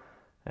cover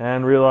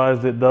and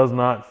realized it does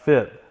not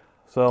fit.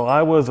 So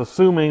I was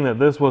assuming that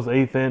this was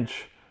 1/8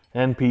 inch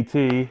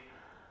NPT,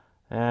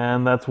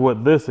 and that's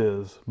what this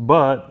is,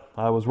 but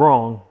I was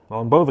wrong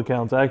on both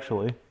accounts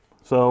actually.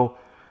 So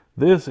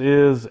this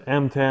is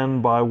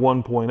M10 by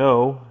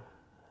 1.0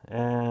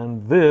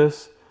 and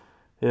this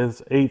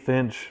is 1/8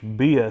 inch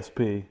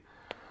BSP.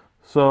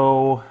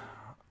 So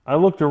I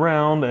looked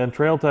around and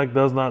Trail Tech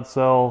does not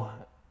sell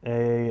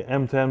a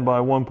M10 by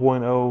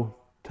 1.0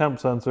 temp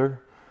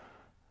sensor,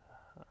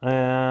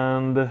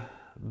 and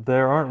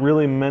there aren't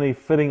really many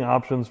fitting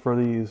options for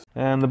these.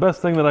 And the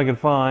best thing that I could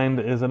find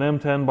is an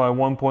M10 by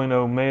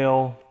 1.0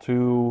 male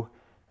to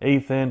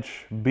 1/8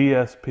 inch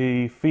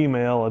BSP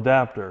female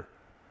adapter.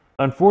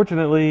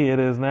 Unfortunately, it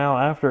is now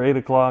after 8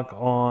 o'clock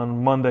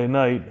on Monday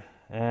night,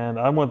 and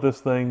I want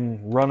this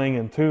thing running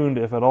and tuned,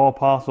 if at all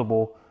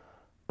possible,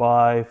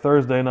 by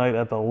Thursday night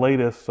at the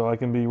latest, so I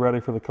can be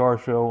ready for the car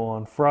show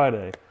on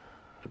Friday.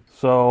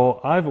 So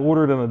I've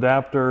ordered an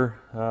adapter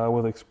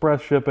with express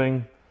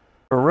shipping.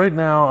 For right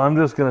now, I'm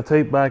just going to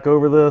tape back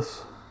over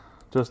this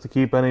just to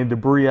keep any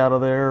debris out of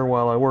there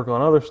while I work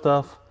on other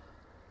stuff.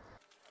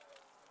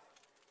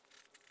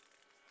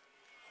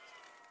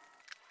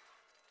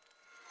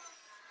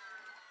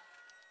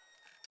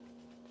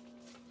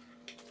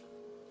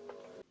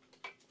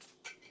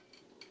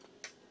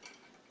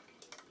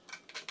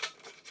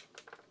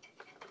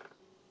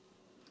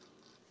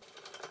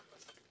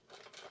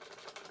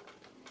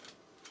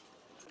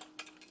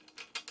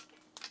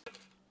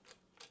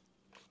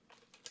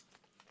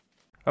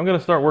 I'm going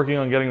to start working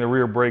on getting the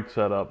rear brake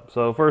set up.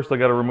 So first I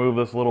got to remove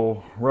this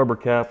little rubber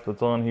cap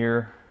that's on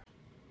here.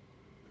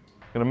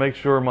 I'm going to make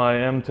sure my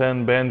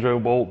M10 banjo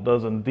bolt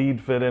does indeed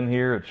fit in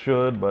here. It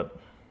should, but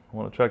I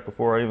want to check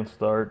before I even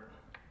start.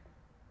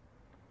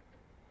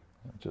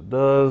 Which it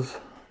does.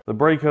 The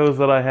brake hose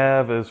that I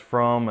have is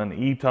from an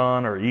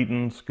Eton or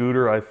Eaton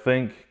scooter, I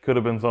think. Could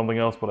have been something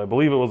else, but I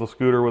believe it was a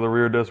scooter with a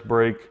rear disc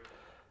brake.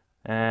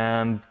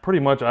 And pretty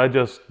much I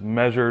just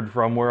measured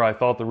from where I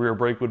thought the rear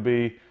brake would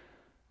be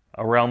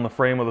around the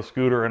frame of the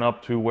scooter and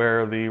up to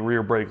where the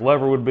rear brake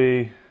lever would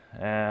be,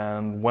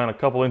 and went a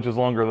couple inches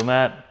longer than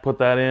that, put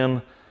that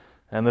in,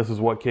 and this is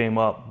what came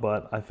up.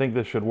 But I think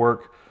this should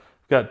work.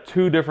 I've got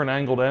 2 different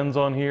angled ends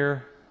on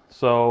here,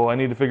 so I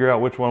need to figure out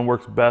which one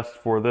works best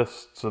for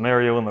this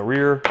scenario in the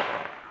rear,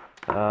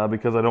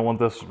 because I don't want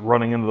this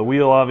running into the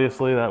wheel,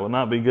 obviously. That would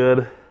not be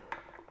good.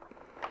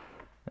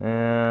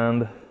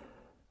 And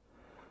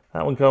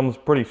that one comes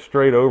pretty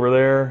straight over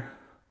there.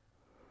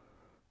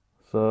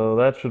 So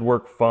that should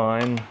work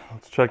fine.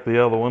 Let's check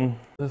the other one.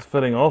 This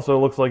fitting also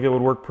looks like it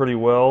would work pretty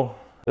well.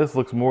 This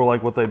looks more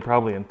like what they'd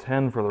probably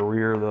intend for the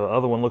rear. The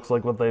other one looks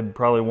like what they'd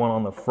probably want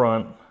on the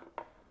front.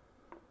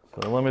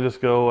 So let me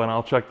just go and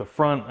I'll check the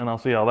front and I'll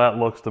see how that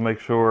looks to make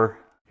sure.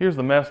 Here's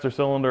the master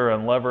cylinder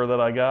and lever that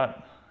I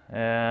got.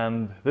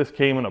 And this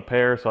came in a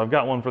pair, so I've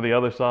got one for the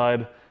other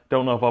side.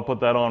 Don't know if I'll put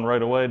that on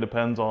right away.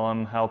 Depends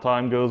on how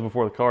time goes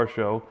before the car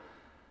show.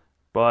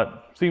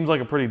 But seems like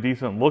a pretty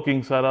decent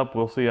looking setup.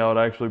 We'll see how it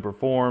actually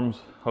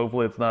performs.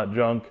 Hopefully it's not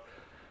junk.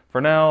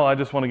 For now, I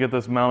just want to get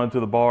this mounted to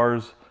the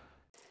bars.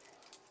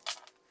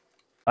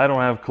 I don't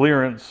have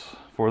clearance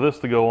for this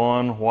to go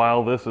on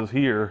while this is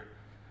here,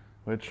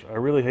 which I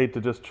really hate to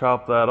just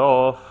chop that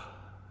off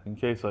in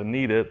case I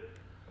need it.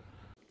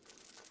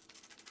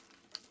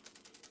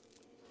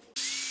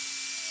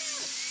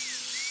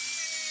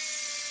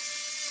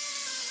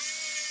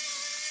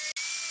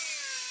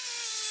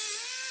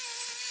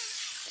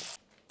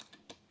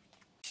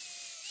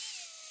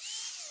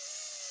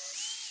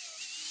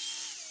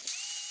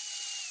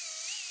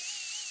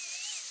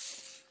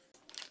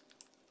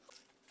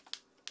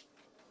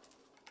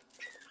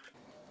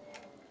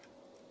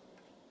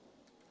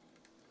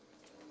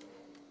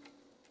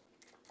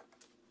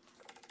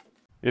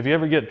 If you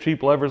ever get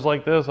cheap levers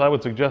like this, I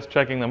would suggest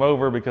checking them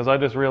over, because I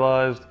just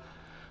realized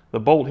the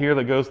bolt here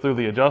that goes through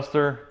the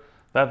adjuster,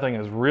 that thing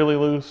is really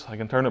loose. I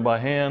can turn it by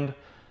hand.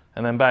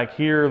 And then back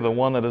here, the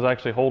one that is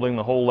actually holding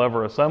the whole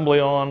lever assembly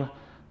on,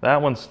 that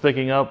one's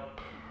sticking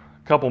up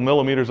a couple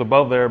millimeters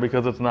above there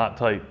because it's not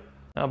tight.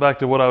 Now back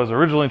to what I was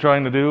originally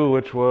trying to do,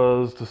 which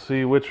was to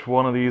see which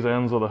one of these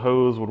ends of the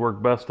hose would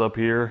work best up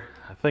here.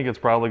 I think it's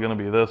probably going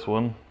to be this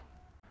one.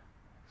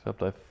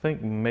 Except I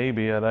think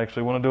maybe I'd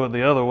actually want to do it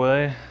the other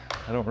way.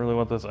 I don't really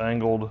want this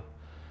angled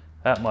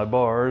at my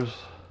bars.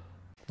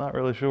 Not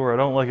really sure. I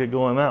don't like it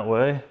going that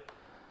way.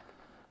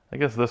 I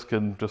guess this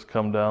could just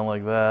come down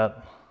like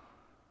that.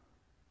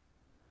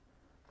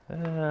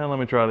 And let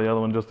me try the other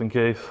one just in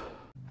case.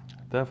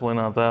 Definitely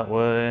not that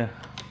way.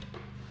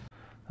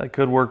 That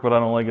could work, but I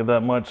don't like it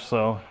that much,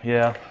 so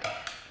yeah.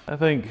 I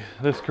think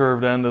this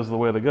curved end is the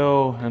way to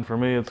go, and for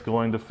me it's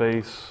going to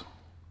face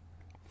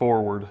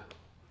forward.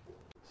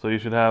 So you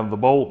should have the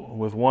bolt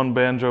with one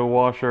banjo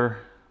washer,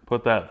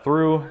 put that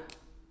through,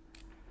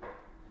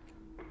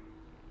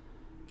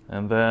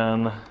 And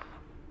then I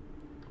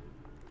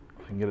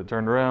can get it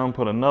turned around,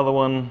 put another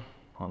one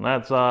on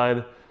that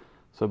side.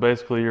 So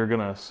basically you're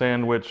gonna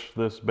sandwich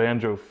this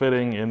banjo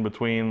fitting in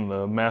between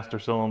the master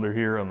cylinder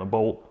here and the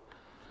bolt.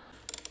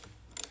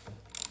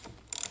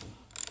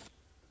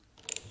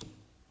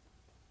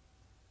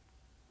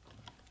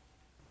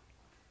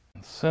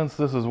 Since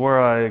this is where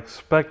I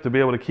expect to be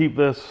able to keep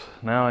this,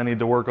 now I need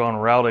to work on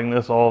routing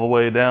this all the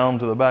way down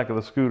to the back of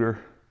the scooter.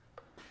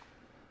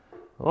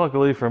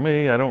 Luckily for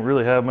me, I don't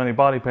really have many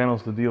body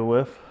panels to deal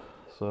with,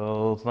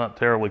 so it's not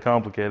terribly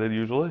complicated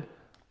usually.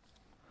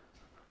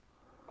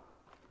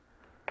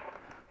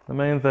 The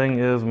main thing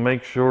is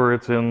make sure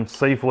it's in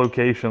safe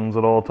locations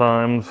at all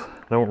times.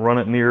 Don't run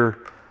it near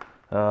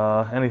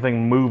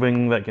anything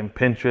moving that can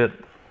pinch it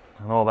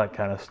and all that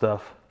kind of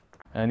stuff.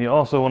 And you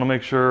also want to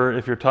make sure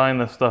if you're tying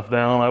this stuff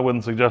down, I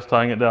wouldn't suggest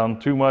tying it down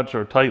too much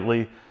or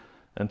tightly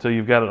until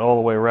you've got it all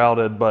the way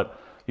routed, but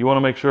you want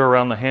to make sure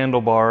around the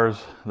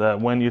handlebars that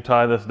when you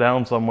tie this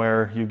down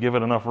somewhere, you give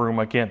it enough room.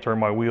 I can't turn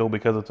my wheel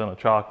because it's in a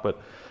chock,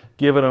 but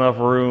give it enough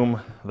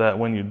room that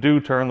when you do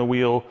turn the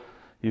wheel,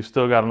 you've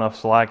still got enough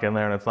slack in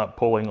there and it's not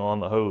pulling on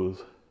the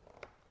hose.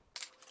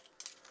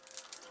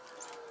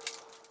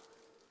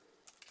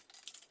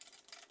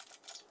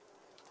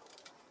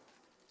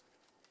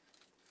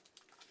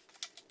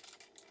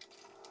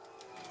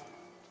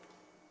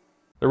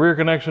 The rear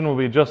connection will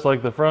be just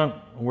like the front,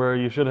 where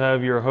you should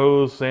have your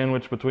hose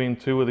sandwiched between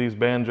two of these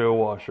banjo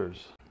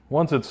washers.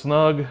 Once it's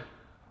snug,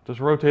 just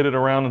rotate it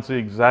around and see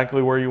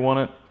exactly where you want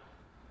it.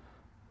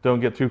 Don't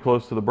get too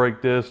close to the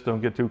brake disc,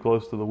 don't get too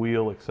close to the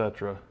wheel,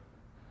 etc.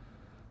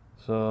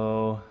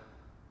 So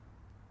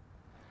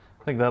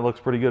I think that looks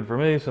pretty good for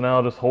me, so now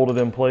I'll just hold it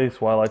in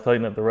place while I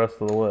tighten it the rest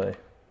of the way.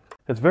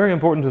 It's very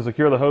important to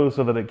secure the hose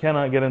so that it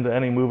cannot get into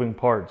any moving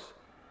parts.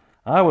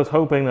 I was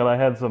hoping that I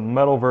had some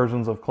metal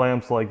versions of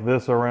clamps like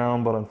this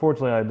around, but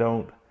unfortunately I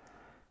don't.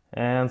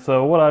 And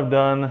so what I've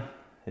done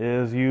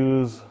is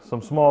use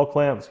some small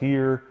clamps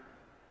here,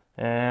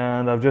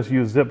 and I've just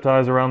used zip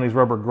ties around these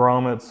rubber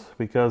grommets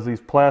because these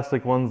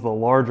plastic ones, the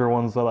larger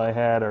ones that I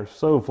had, are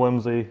so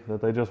flimsy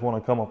that they just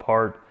want to come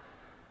apart.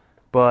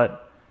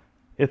 But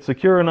it's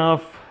secure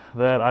enough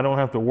that I don't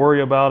have to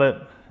worry about it,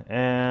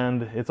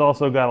 and it's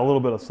also got a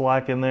little bit of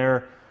slack in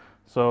there.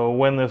 So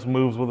when this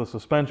moves with the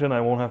suspension,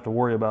 I won't have to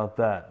worry about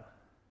that.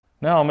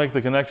 Now I'll make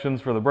the connections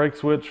for the brake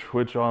switch,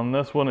 which on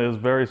this one is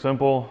very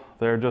simple.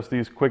 They're just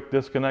these quick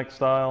disconnect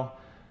style,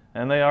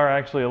 and they are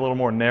actually a little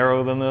more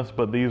narrow than this,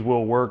 but these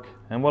will work.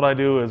 And what I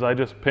do is I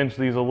just pinch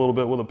these a little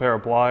bit with a pair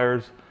of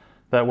pliers.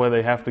 That way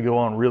they have to go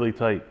on really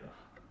tight.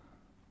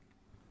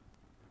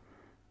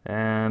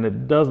 And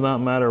it does not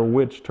matter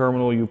which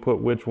terminal you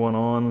put which one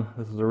on.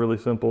 This is a really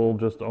simple,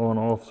 just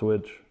on-off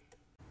switch.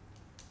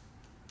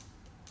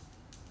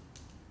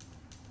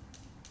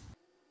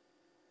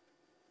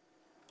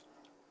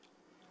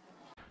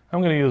 I'm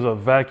going to use a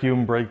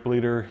vacuum brake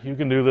bleeder. You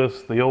can do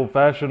this the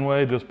old-fashioned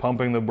way, just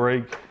pumping the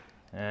brake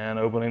and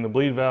opening the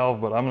bleed valve,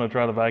 but I'm going to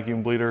try the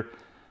vacuum bleeder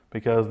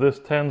because this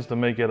tends to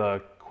make it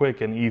a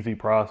quick and easy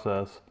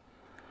process.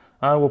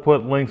 I will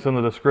put links in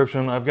the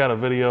description. I've got a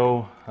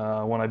video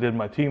when I did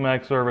my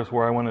T-Max service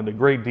where I went into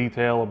great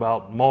detail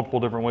about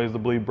multiple different ways to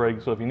bleed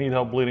brakes, so if you need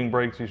help bleeding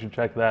brakes, you should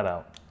check that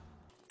out.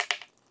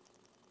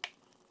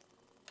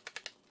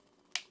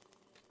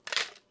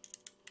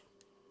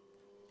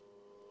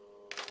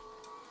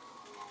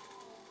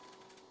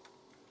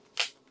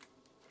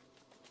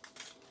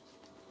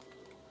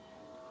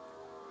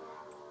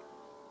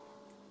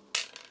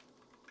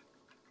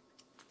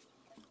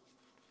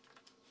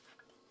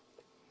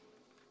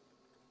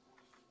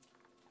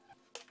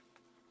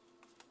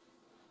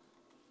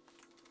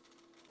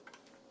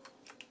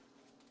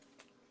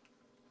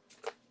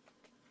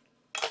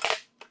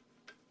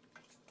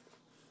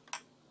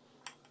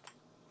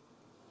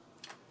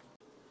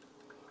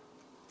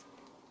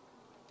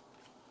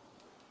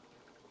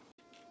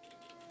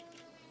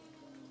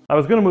 I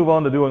was going to move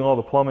on to doing all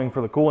the plumbing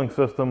for the cooling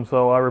system,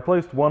 so I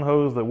replaced one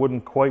hose that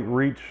wouldn't quite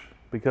reach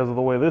because of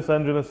the way this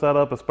engine is set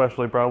up,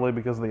 especially probably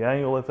because of the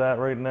angle it's at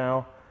right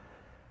now.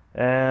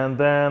 And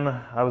then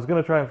I was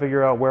going to try and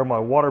figure out where my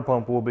water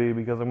pump will be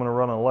because I'm going to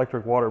run an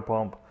electric water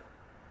pump.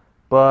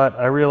 But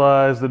I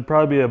realized it'd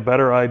probably be a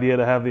better idea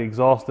to have the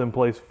exhaust in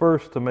place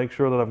first to make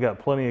sure that I've got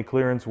plenty of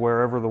clearance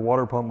wherever the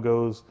water pump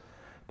goes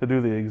to do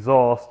the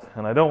exhaust.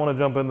 And I don't want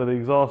to jump into the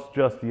exhaust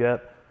just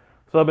yet.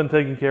 So I've been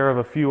taking care of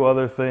a few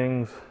other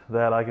things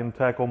that I can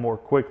tackle more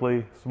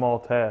quickly, small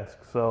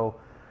tasks. So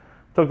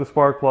took the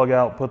spark plug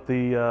out, put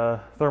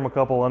the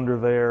thermocouple under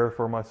there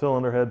for my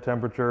cylinder head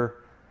temperature.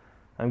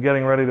 I'm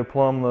getting ready to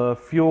plumb the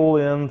fuel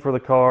in for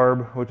the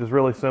carb, which is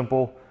really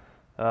simple.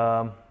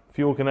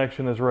 Fuel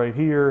connection is right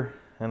here,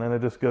 and then it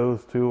just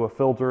goes to a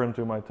filter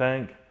into my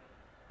tank.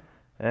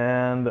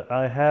 And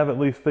I have at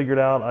least figured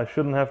out I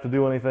shouldn't have to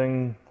do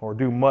anything or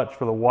do much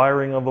for the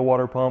wiring of the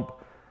water pump,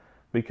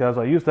 because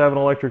I used to have an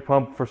electric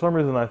pump. For some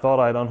reason I thought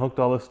I'd unhooked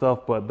all this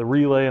stuff, but the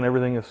relay and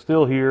everything is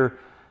still here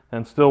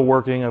and still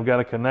working. I've got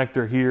a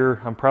connector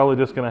here. I'm probably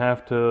just going to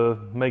have to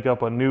make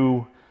up a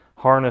new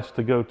harness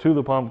to go to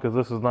the pump, because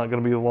this is not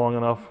going to be long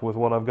enough with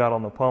what I've got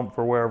on the pump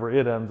for wherever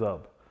it ends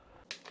up.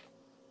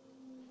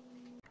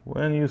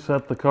 When you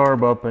set the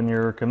carb up and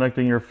you're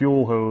connecting your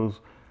fuel hose,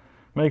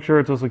 make sure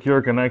it's a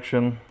secure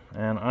connection,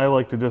 and I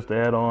like to just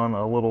add on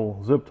a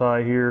little zip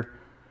tie here.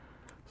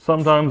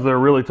 Sometimes they're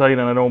really tight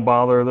and I don't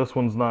bother. This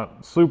one's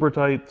not super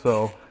tight,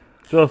 so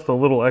just a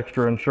little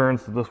extra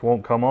insurance that this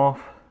won't come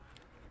off.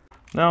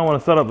 Now I want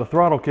to set up the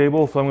throttle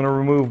cable, so I'm going to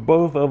remove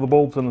both of the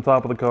bolts in the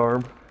top of the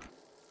carb.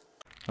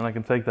 And I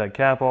can take that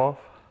cap off,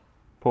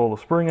 pull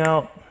the spring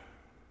out,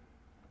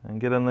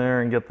 and get in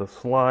there and get the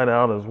slide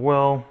out as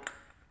well.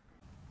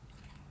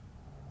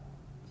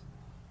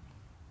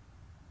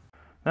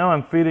 Now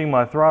I'm feeding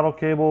my throttle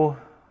cable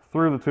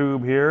through the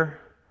tube here,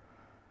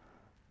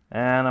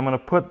 and I'm going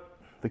to put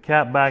the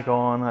cap back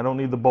on. I don't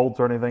need the bolts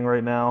or anything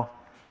right now,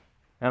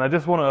 and I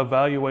just want to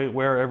evaluate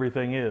where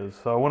everything is.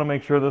 So I want to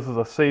make sure this is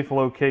a safe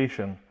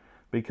location,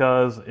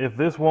 because if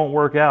this won't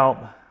work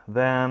out,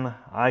 then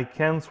I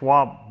can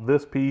swap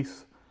this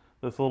piece,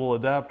 this little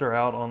adapter,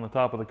 out on the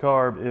top of the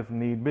carb if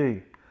need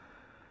be.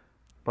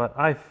 But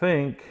I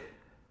think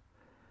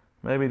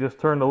maybe just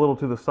turned a little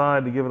to the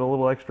side to give it a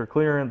little extra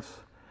clearance.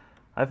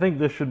 I think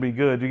this should be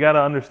good. You got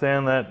to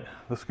understand that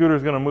the scooter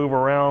is going to move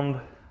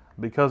around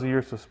because of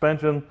your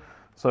suspension,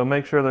 so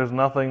make sure there's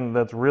nothing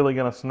that's really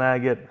going to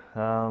snag it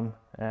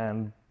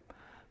and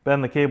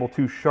bend the cable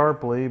too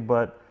sharply.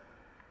 But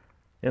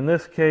in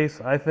this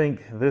case, I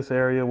think this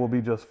area will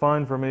be just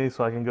fine for me,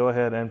 so I can go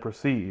ahead and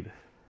proceed.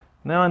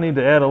 Now I need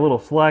to add a little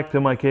slack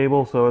to my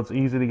cable so it's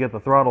easy to get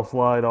the throttle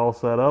slide all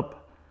set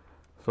up.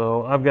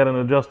 So I've got an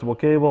adjustable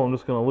cable. I'm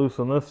just going to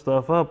loosen this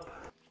stuff up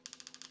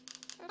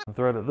and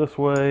thread it this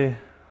way.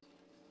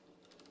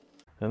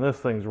 And this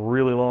thing's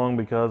really long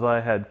because I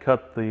had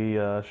cut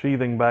the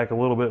sheathing back a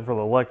little bit for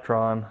the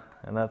Electron,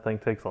 and that thing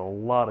takes a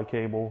lot of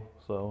cable,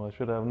 so I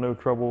should have no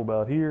trouble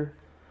about here.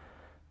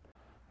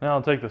 Now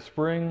I'll take the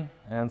spring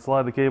and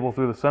slide the cable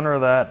through the center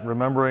of that,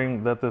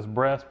 remembering that this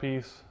brass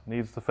piece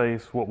needs to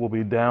face what will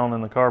be down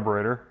in the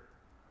carburetor.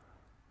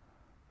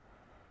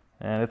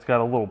 And it's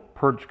got a little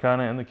perch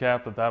kind of in the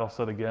cap that'll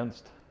sit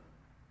against.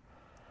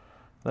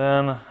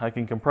 Then I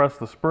can compress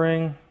the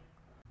spring.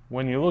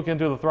 When you look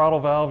into the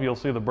throttle valve, you'll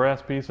see the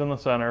brass piece in the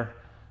center,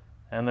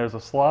 and there's a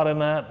slot in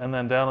that, and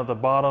then down at the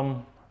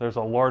bottom there's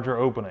a larger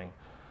opening.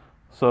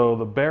 So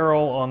the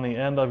barrel on the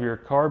end of your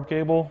carb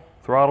cable,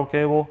 throttle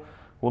cable,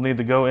 will need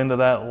to go into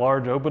that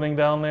large opening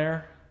down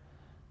there,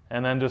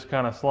 and then just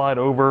kind of slide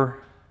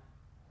over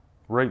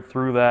right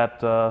through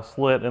that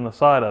slit in the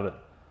side of it.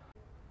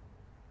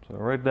 So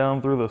right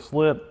down through the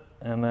slit,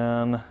 and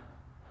then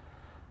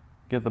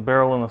get the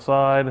barrel in the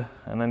side,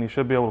 and then you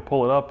should be able to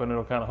pull it up and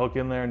it'll kind of hook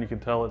in there and you can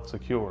tell it's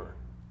secure.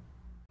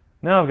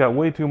 Now I've got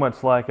way too much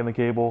slack in the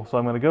cable, so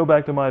I'm going to go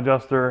back to my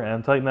adjuster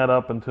and tighten that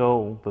up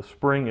until the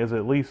spring is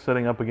at least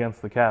sitting up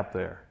against the cap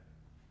there.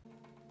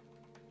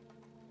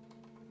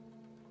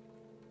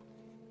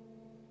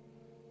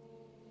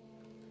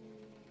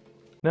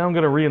 Now I'm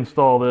going to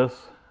reinstall this,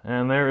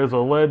 and there is a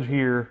ledge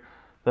here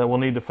that will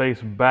need to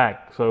face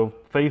back, so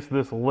face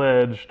this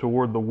ledge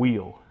toward the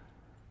wheel.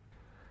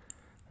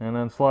 And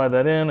then slide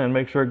that in and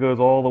make sure it goes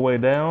all the way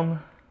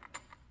down.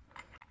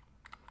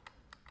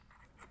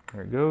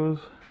 There it goes.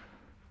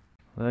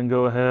 Then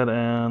go ahead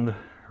and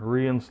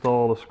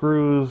reinstall the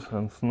screws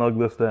and snug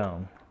this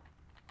down.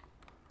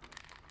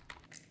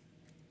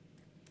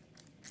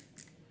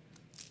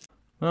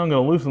 Now I'm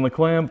going to loosen the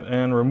clamp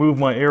and remove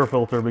my air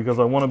filter because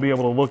I want to be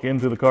able to look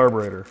into the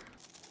carburetor.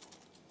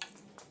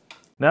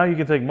 Now you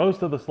can take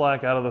most of the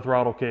slack out of the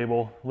throttle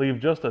cable, leave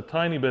just a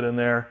tiny bit in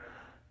there,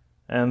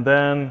 and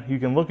then you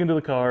can look into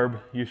the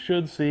carb. You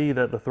should see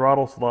that the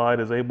throttle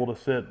slide is able to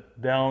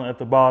sit down at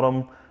the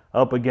bottom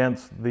up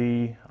against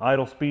the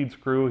idle speed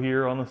screw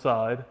here on the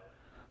side.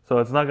 So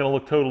it's not going to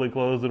look totally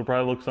closed. It'll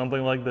probably look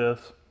something like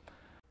this.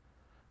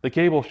 The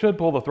cable should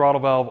pull the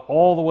throttle valve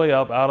all the way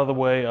up out of the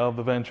way of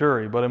the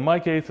Venturi, but in my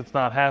case it's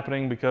not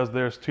happening because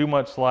there's too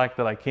much slack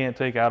that I can't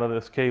take out of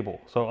this cable.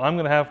 So I'm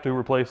going to have to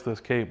replace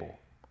this cable.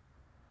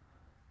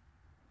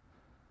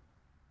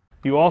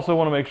 You also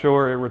want to make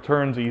sure it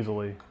returns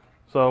easily.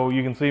 So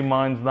you can see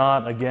mine's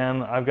not.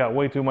 Again, I've got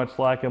way too much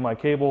slack in my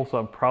cable, so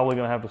I'm probably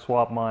going to have to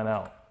swap mine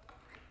out.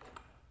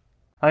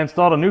 I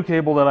installed a new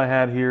cable that I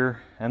had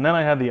here, and then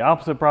I had the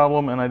opposite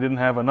problem and I didn't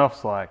have enough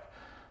slack.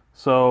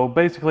 So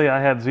basically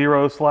I had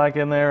zero slack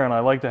in there, and I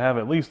like to have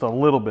at least a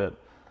little bit.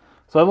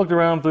 So I looked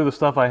around through the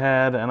stuff I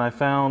had, and I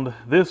found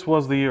this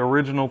was the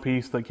original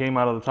piece that came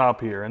out of the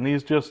top here, and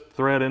these just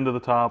thread into the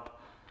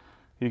top.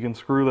 You can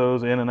screw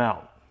those in and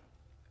out.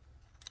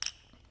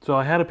 So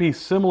I had a piece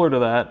similar to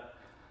that,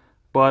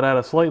 but at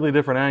a slightly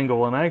different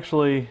angle, and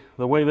actually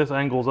the way this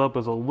angles up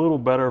is a little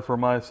better for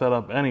my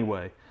setup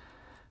anyway.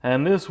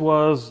 And this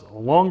was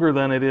longer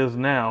than it is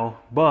now,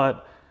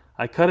 but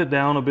I cut it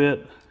down a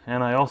bit,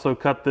 and I also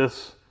cut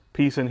this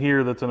piece in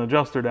here that's an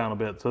adjuster down a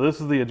bit. So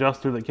this is the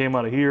adjuster that came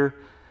out of here.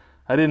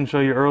 I didn't show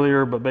you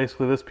earlier, but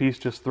basically this piece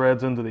just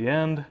threads into the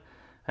end,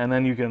 and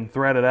then you can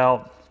thread it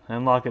out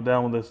and lock it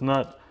down with this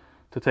nut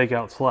to take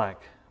out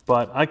slack.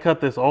 but I cut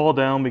this all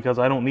down because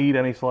I don't need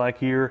any slack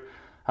here.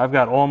 I've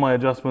got all my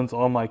adjustments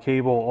on my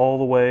cable all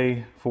the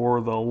way for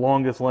the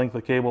longest length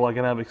of cable I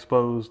can have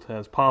exposed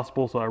as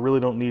possible, so I really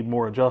don't need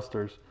more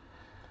adjusters.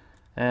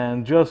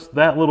 And just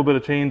that little bit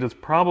of change, it's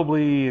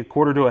probably a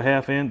quarter to a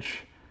half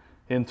inch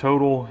in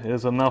total,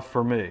 is enough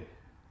for me.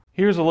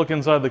 Here's a look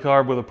inside the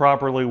carb with a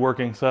properly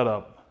working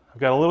setup. I've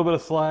got a little bit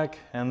of slack,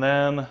 and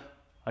then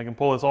I can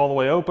pull this all the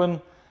way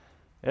open.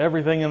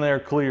 Everything in there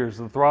clears.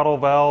 The throttle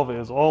valve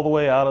is all the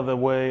way out of the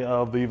way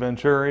of the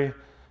Venturi,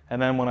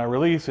 and then when I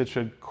release, it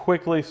should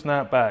quickly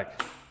snap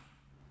back.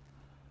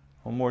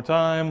 One more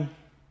time.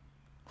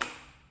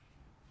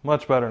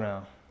 Much better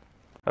now.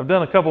 I've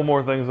done a couple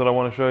more things that I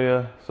want to show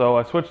you. So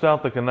I switched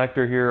out the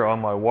connector here on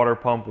my water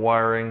pump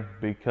wiring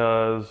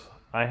because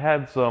I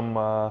had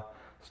some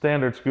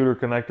standard scooter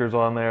connectors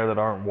on there that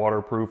aren't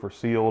waterproof or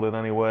sealed in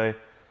any way.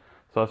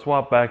 So I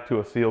swapped back to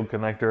a sealed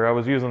connector. I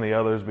was using the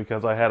others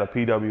because I had a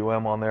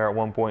PWM on there at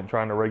one point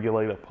trying to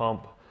regulate a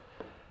pump.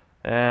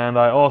 And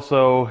I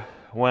also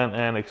went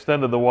and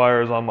extended the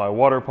wires on my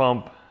water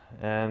pump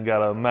and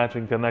got a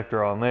matching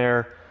connector on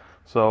there.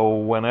 So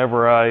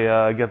whenever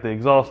I get the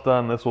exhaust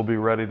done, this will be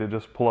ready to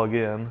just plug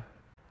in.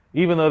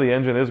 Even though the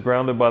engine is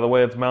grounded by the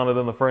way it's mounted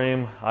in the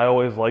frame, I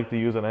always like to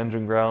use an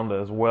engine ground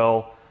as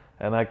well,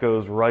 and that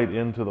goes right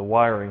into the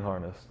wiring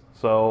harness.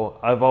 So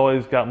I've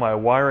always got my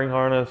wiring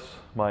harness,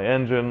 my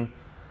engine,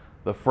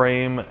 the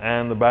frame,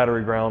 and the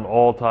battery ground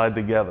all tied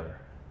together.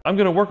 I'm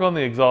going to work on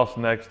the exhaust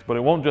next, but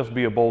it won't just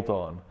be a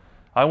bolt-on.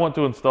 I want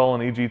to install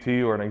an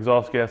EGT or an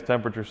exhaust gas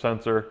temperature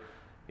sensor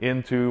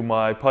into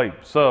my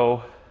pipe.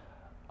 So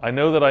I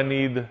know that I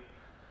need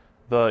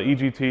the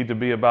EGT to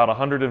be about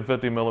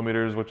 150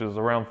 millimeters, which is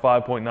around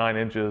 5.9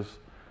 inches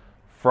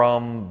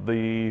from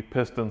the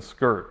piston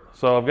skirt.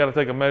 So I've got to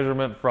take a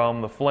measurement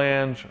from the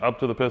flange up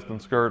to the piston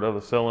skirt of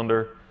the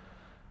cylinder,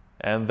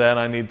 and then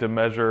I need to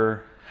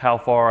measure how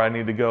far I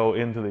need to go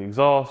into the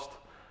exhaust.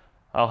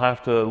 I'll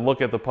have to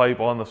look at the pipe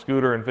on the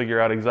scooter and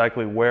figure out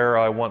exactly where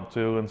I want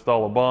to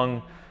install a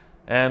bung,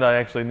 and I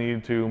actually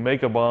need to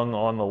make a bung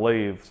on the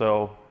lathe.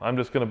 So I'm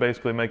just going to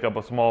basically make up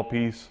a small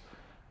piece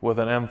with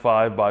an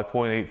M5 by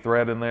 0.8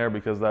 thread in there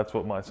because that's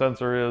what my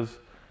sensor is,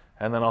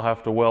 and then I'll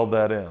have to weld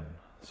that in.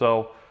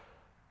 So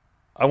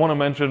I want to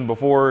mention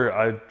before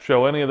I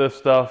show any of this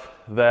stuff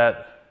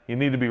that you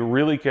need to be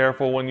really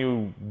careful when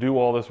you do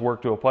all this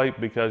work to a pipe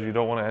because you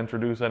don't want to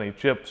introduce any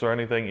chips or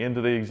anything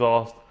into the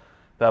exhaust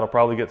that'll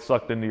probably get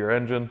sucked into your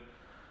engine.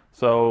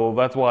 So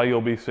that's why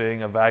you'll be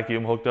seeing a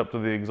vacuum hooked up to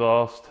the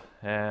exhaust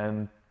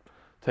and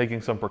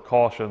taking some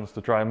precautions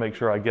to try and make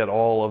sure I get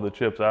all of the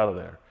chips out of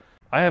there.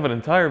 I have an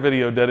entire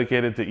video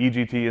dedicated to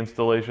EGT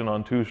installation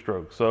on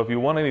two-stroke, so if you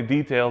want any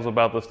details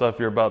about the stuff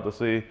you're about to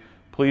see,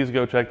 please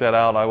go check that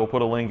out. I will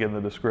put a link in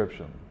the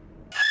description.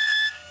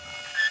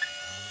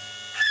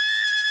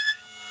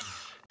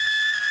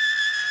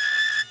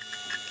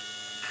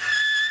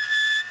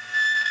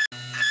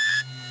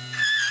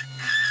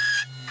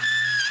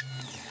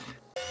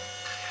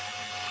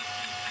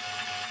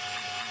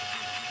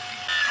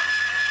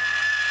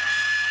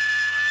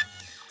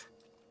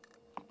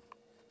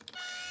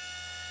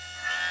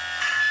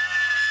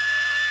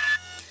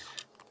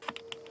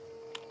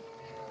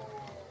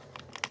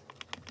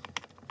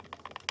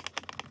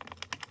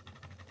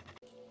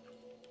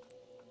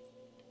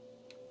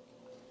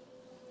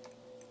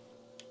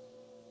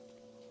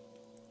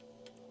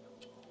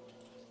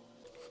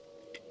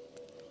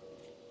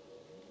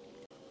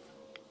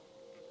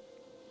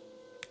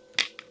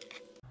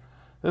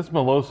 This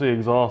Malossi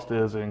exhaust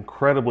is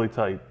incredibly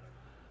tight.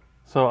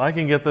 So I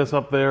can get this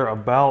up there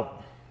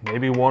about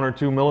maybe 1 or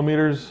 2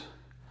 millimeters,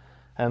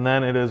 and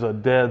then it is a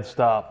dead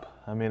stop.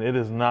 I mean, it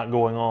is not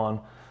going on.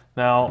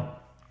 Now,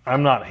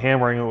 I'm not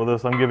hammering it with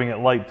this, I'm giving it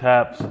light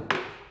taps,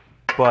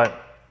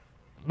 but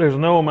there's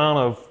no amount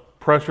of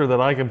pressure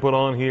that I can put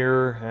on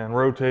here and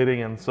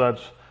rotating and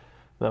such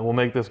that will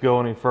make this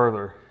go any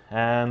further.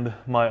 And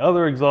my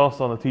other exhaust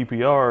on the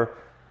TPR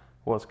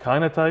was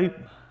kind of tight,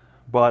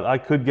 but I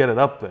could get it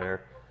up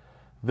there.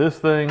 This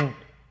thing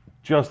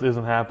just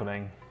isn't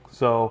happening.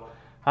 So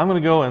I'm going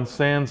to go and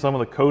sand some of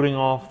the coating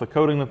off. The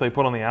coating that they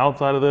put on the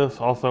outside of this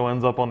also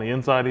ends up on the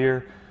inside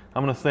here.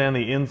 I'm going to sand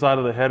the inside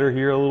of the header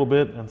here a little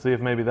bit and see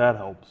if maybe that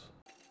helps.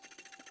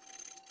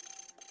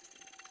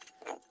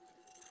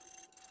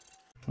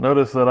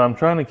 Notice that I'm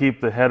trying to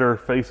keep the header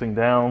facing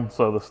down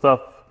so the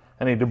stuff,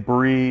 any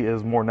debris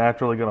is more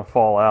naturally going to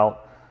fall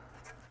out.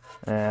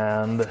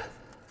 And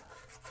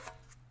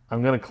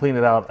I'm going to clean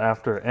it out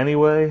after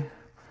anyway,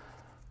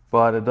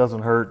 but it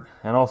doesn't hurt.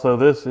 And also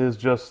this is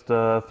just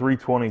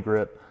 320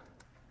 grit.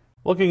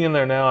 Looking in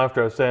there now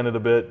after I've sanded a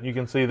bit, you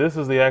can see this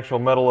is the actual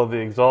metal of the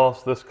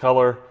exhaust, this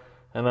color,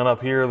 and then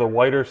up here the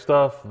whiter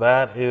stuff,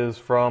 that is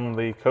from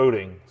the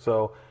coating.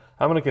 So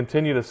I'm going to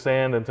continue to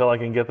sand until I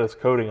can get this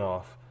coating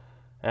off.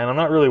 And I'm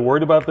not really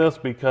worried about this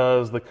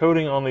because the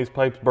coating on these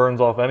pipes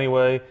burns off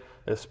anyway,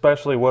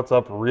 especially what's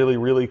up really,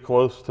 really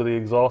close to the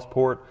exhaust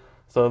port.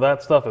 So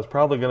that stuff is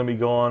probably going to be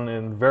gone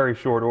in very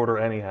short order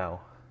anyhow.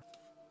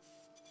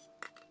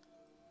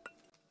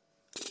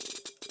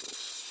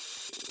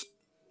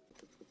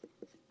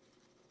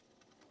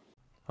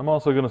 I'm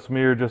also going to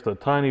smear just a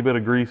tiny bit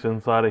of grease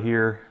inside of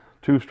here.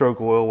 2-stroke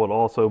oil would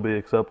also be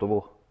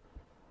acceptable.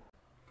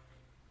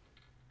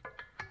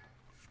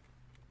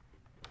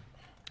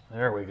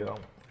 There we go.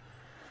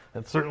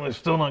 It's certainly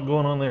still not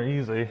going on there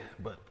easy,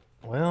 but,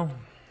 well,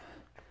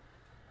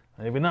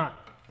 maybe not.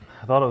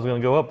 I thought it was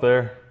going to go up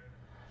there.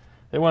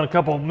 It went a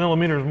couple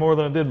millimeters more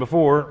than it did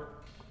before.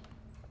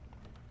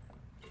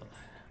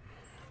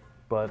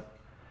 But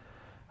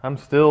I'm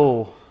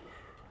still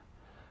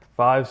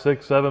 5,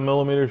 6, 7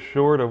 millimeters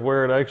short of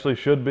where it actually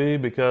should be,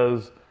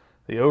 because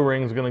the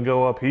O-ring is going to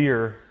go up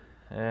here,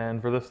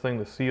 and for this thing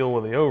to seal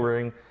with the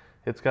O-ring,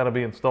 it's got to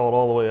be installed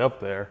all the way up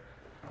there.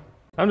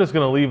 I'm just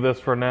going to leave this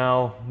for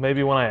now.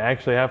 Maybe when I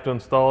actually have to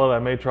install it, I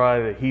may try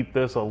to heat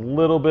this a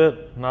little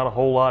bit, not a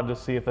whole lot,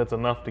 just see if that's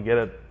enough to get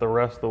it the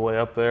rest of the way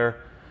up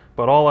there.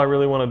 But all I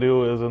really want to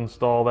do is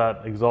install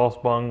that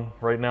exhaust bung.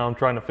 Right now I'm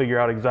trying to figure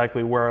out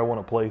exactly where I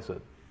want to place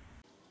it.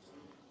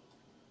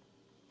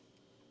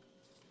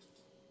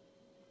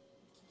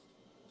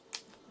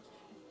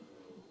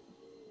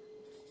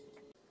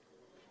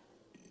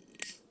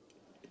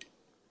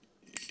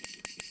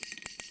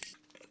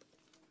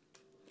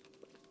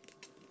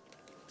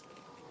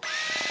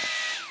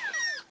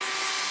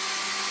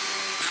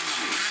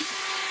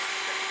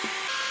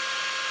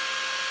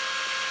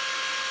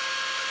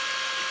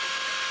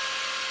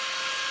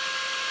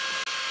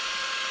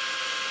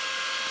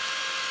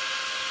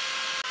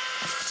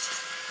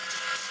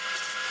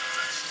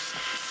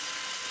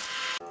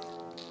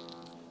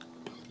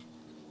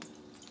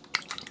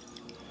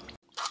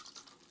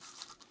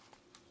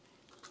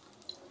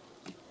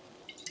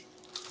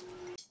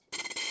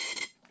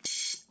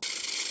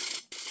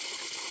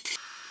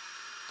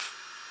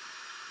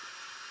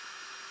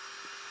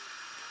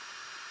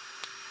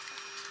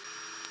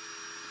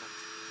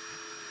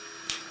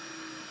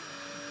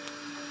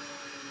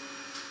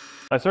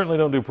 I certainly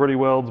don't do pretty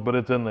welds, but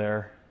it's in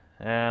there.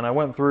 And I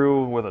went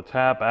through with a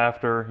tap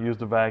after,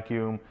 used a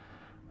vacuum,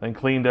 then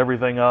cleaned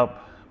everything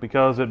up.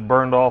 Because it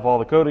burned off all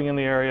the coating in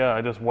the area,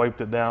 I just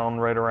wiped it down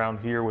right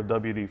around here with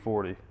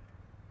WD-40.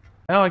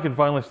 Now I can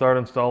finally start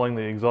installing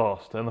the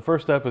exhaust, and the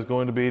first step is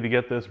going to be to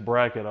get this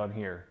bracket on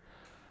here.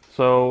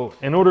 So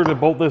in order to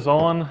bolt this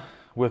on,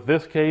 with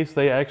this case,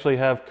 they actually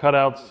have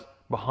cutouts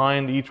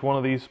behind each one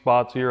of these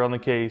spots here on the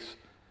case.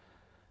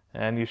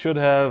 And you should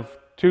have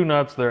 2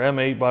 nuts. They're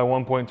M8 by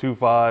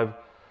 1.25,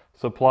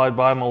 supplied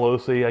by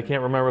Malossi. I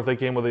can't remember if they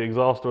came with the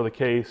exhaust or the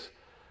case,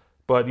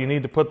 but you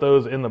need to put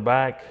those in the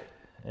back,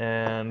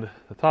 and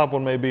the top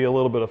one may be a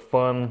little bit of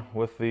fun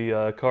with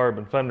the carb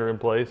and fender in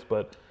place,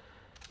 but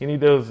you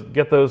need to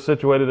get those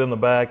situated in the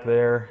back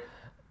there.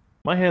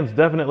 My hands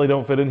definitely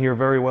don't fit in here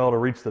very well to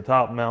reach the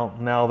top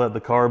mount now that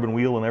the carb and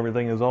wheel and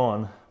everything is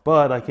on,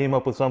 but I came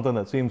up with something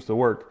that seems to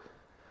work.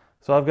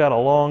 So I've got a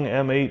long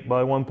M8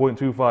 by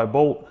 1.25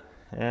 bolt,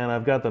 and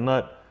I've got the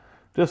nut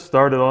just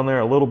started on there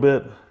a little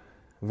bit,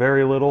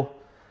 very little,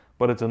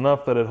 but it's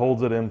enough that it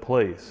holds it in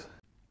place.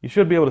 You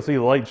should be able to see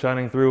the light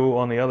shining through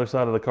on the other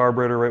side of the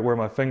carburetor right where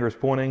my finger's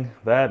pointing.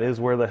 That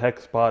is where the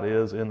hex spot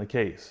is in the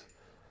case.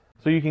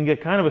 So you can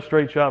get kind of a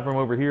straight shot from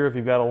over here if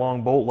you've got a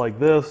long bolt like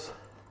this,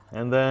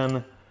 and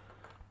then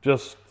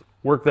just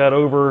work that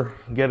over,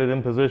 get it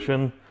in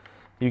position.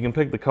 You can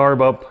pick the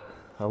carb up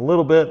a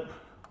little bit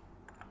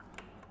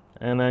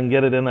and then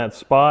get it in that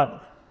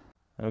spot.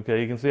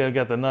 Okay, you can see I've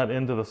got the nut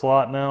into the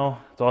slot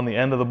now. It's on the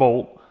end of the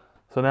bolt.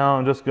 So now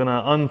I'm just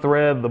gonna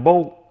unthread the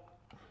bolt,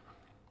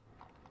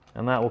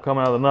 and that will come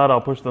out of the nut.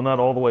 I'll push the nut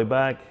all the way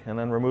back and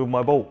then remove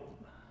my bolt.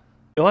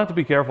 You'll have to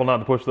be careful not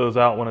to push those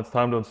out when it's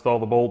time to install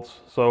the bolts.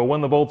 So when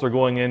the bolts are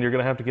going in, you're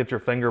gonna have to get your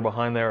finger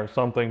behind there or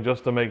something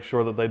just to make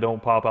sure that they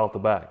don't pop out the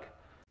back.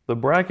 The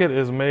bracket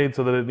is made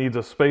so that it needs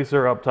a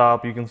spacer up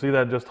top. You can see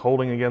that just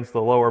holding against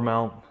the lower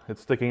mount.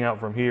 It's sticking out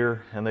from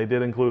here, and they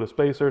did include a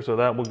spacer, so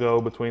that will go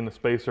between the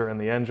spacer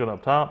and the engine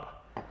up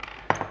top.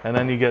 And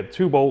then you get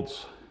 2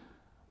 bolts,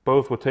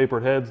 both with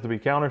tapered heads to be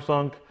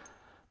countersunk,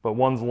 but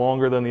one's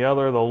longer than the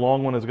other. The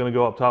long one is going to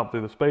go up top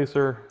through the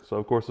spacer, so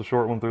of course the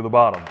short one through the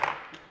bottom.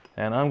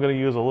 And I'm going to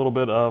use a little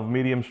bit of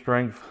medium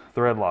strength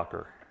thread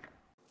locker.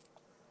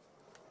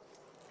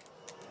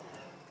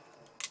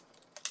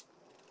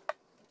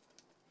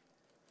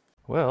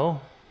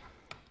 Well,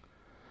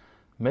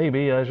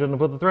 maybe I shouldn't have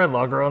put the thread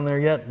locker on there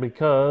yet,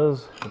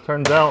 because it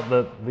turns out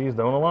that these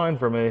don't align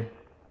for me.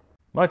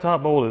 My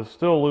top bolt is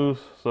still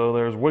loose, so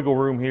there's wiggle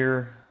room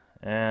here,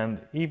 and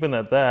even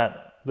at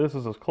that, this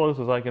is as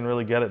close as I can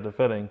really get it to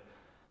fitting.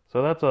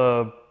 So that's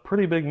a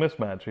pretty big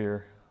mismatch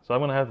here. So I'm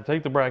going to have to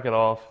take the bracket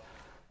off,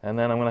 and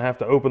then I'm going to have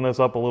to open this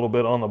up a little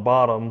bit on the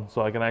bottom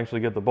so I can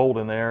actually get the bolt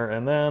in there,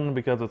 and then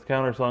because it's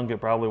countersunk,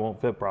 it probably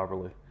won't fit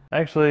properly.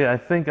 Actually, I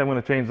think I'm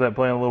going to change that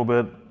plan a little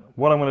bit.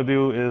 What I'm going to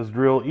do is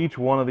drill each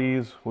one of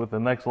these with the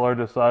next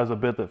largest size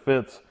of bit that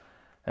fits,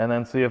 and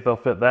then see if they'll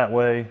fit that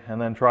way, and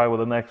then try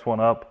with the next one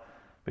up,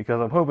 because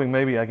I'm hoping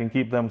maybe I can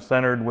keep them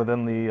centered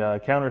within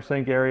the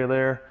countersink area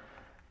there,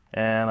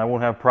 and I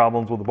won't have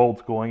problems with the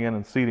bolts going in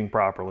and seating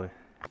properly.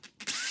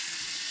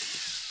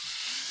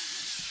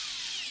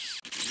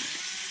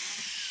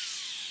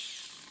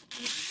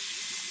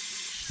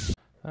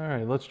 All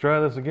right, let's try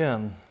this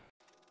again.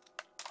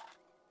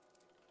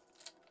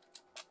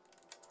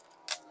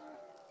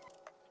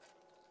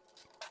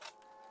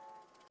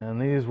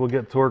 And these will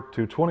get torqued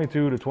to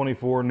 22 to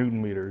 24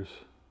 Newton meters.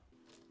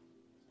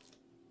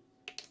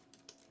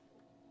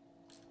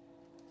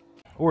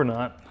 Or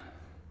not.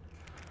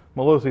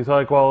 Malossi's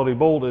high quality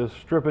bolt is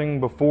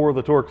stripping before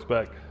the torque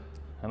spec.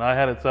 And I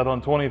had it set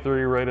on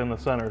 23 right in the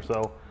center,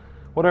 so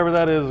whatever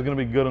that is going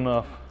to be good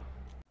enough.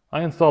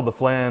 I installed the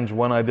flange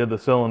when I did the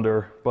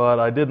cylinder, but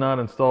I did not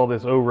install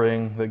this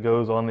O-ring that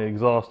goes on the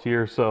exhaust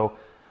here, so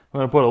I'm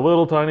going to put a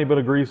little tiny bit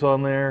of grease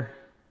on there.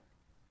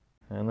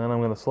 And then I'm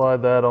going to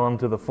slide that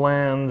onto the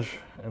flange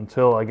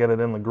until I get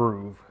it in the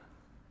groove.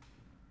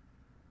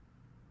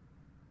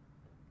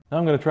 Now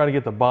I'm going to try to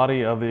get the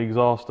body of the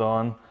exhaust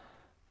on.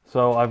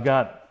 So I've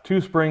got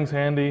 2 springs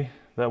handy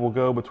that will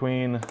go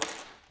between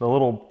the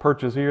little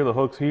perches here, the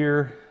hooks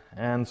here,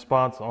 and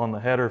spots on the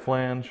header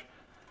flange.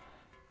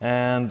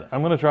 And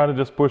I'm going to try to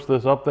just push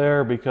this up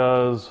there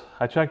because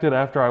I checked it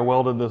after I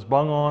welded this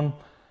bung on,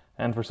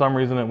 and for some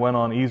reason it went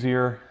on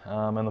easier,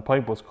 and the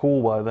pipe was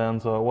cool by then,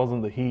 so it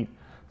wasn't the heat.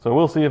 So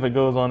we'll see if it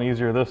goes on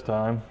easier this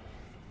time.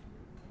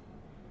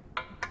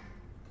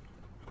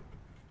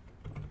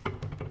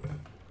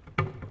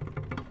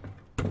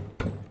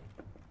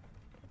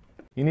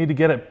 You need to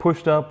get it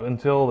pushed up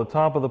until the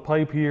top of the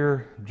pipe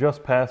here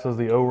just passes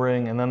the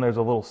O-ring, and then there's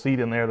a little seat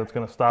in there that's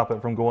going to stop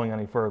it from going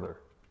any further.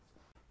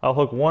 I'll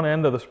hook one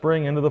end of the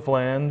spring into the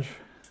flange,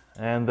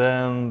 and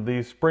then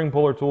these spring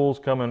puller tools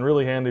come in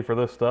really handy for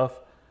this stuff.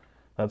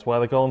 That's why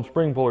they call them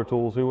spring puller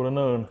tools, who would have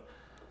known.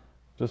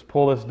 Just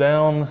pull this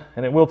down,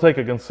 and it will take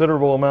a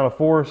considerable amount of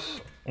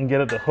force and get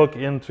it to hook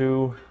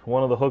into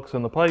one of the hooks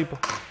in the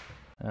pipe,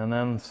 and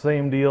then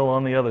same deal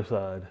on the other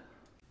side.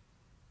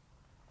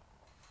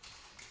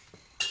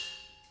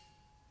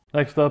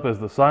 Next up is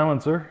the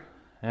silencer,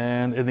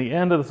 and in the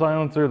end of the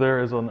silencer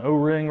there is an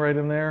O-ring right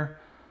in there,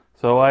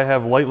 so I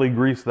have lightly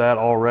greased that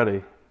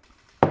already.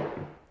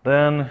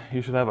 Then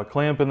you should have a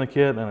clamp in the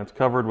kit, and it's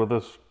covered with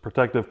this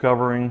protective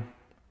covering.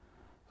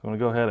 So I'm going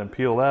to go ahead and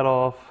peel that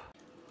off,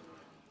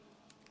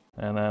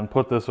 and then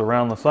put this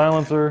around the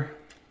silencer,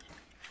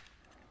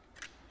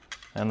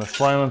 and the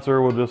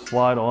silencer will just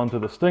slide onto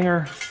the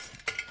stinger.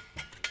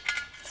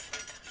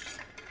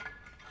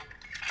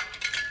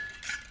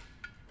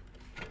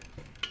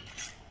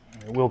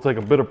 It will take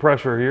a bit of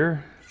pressure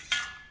here.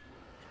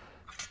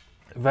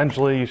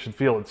 Eventually you should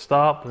feel it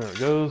stop. There it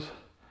goes.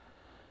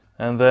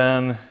 And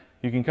then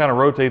you can kind of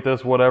rotate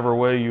this whatever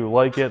way you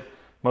like it.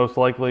 Most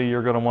likely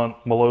you're going to want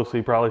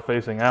Malossi probably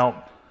facing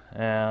out,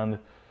 and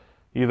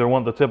either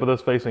want the tip of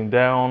this facing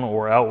down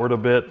or outward a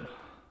bit,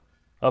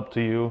 up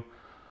to you.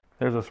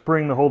 There's a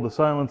spring to hold the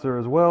silencer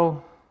as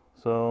well,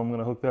 so I'm going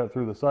to hook that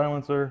through the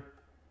silencer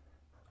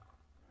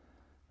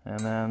and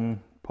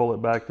then pull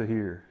it back to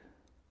here.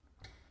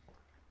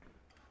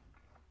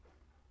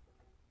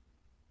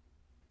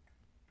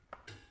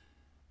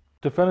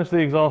 To finish the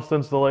exhaust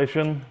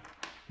installation,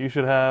 you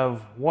should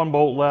have one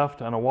bolt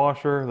left and a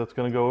washer that's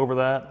going to go over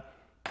that.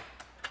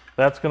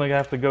 That's going to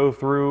have to go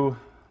through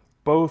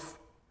both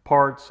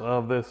parts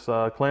of this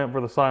clamp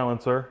for the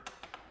silencer.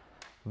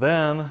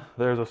 Then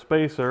there's a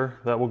spacer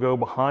that will go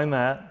behind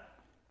that,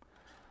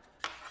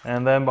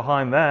 and then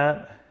behind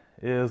that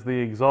is the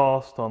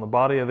exhaust. On the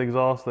body of the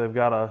exhaust they've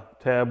got a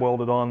tab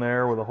welded on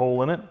there with a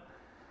hole in it,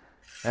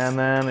 and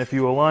then if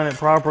you align it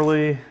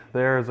properly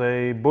there's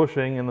a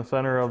bushing in the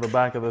center of the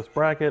back of this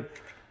bracket,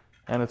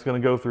 and it's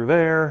going to go through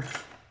there,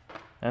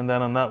 and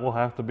then a nut will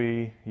have to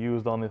be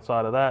used on the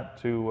side of that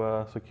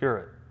to secure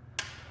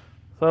it.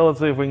 So let's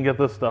see if we can get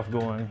this stuff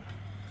going.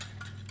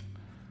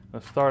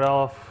 Let's start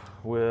off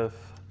with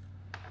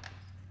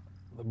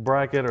the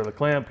bracket or the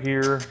clamp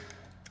here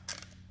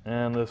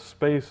and this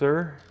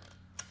spacer,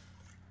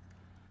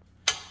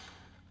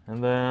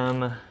 and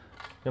then I'm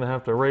going to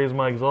have to raise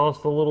my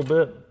exhaust a little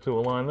bit to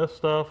align this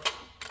stuff.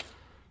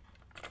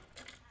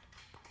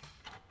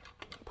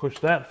 Push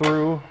that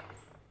through.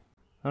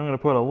 I'm going to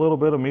put a little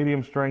bit of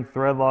medium strength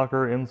thread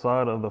locker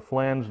inside of the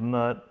flange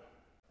nut,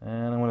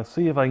 and I'm going to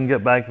see if I can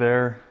get back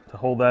there to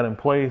hold that in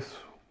place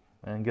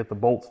and get the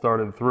bolt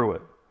started through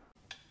it.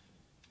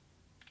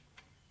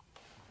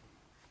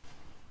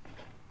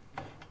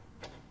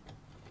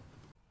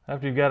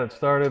 After you've got it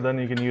started, then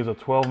you can use a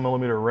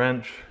 12mm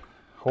wrench,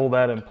 hold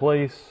that in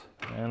place,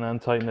 and then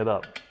tighten it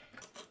up.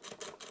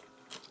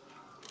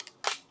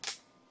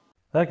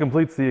 That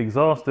completes the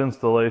exhaust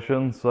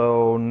installation,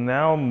 so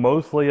now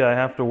mostly I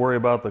have to worry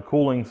about the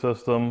cooling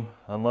system,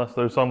 unless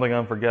there's something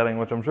I'm forgetting,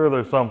 which I'm sure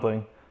there's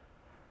something.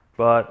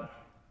 But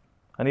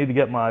I need to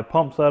get my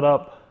pump set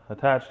up,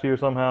 attached here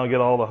somehow,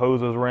 get all the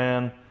hoses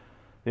ran.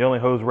 The only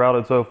hose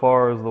routed so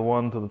far is the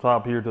one to the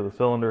top here to the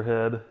cylinder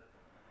head.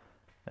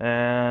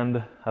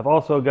 And I've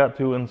also got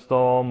to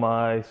install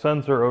my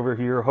sensor over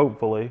here,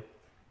 hopefully.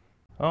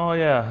 Oh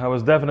yeah, I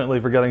was definitely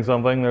forgetting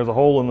something. There's a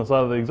hole in the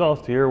side of the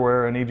exhaust here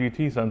where an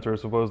EGT sensor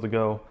is supposed to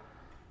go.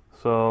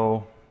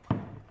 So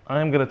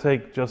I'm going to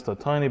take just a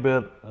tiny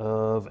bit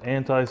of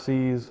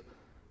anti-seize,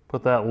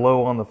 Put that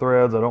low on the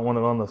threads. I don't want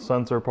it on the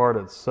sensor part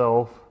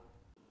itself.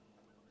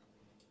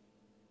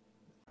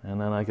 And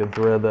then I can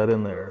thread that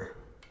in there.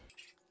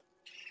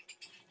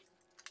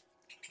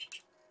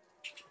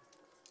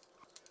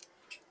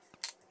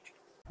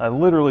 I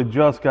literally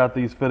just got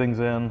these fittings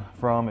in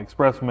from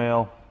Express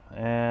Mail,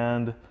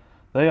 and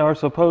they are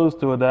supposed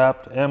to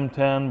adapt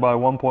M10 by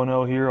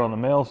 1.0 here on the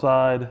male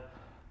side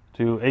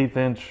to 1/8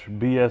 inch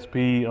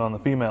BSP on the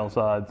female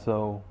side.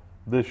 So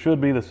this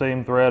should be the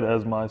same thread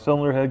as my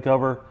cylinder head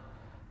cover,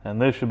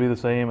 and this should be the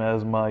same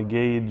as my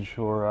gauge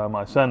or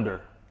my sender.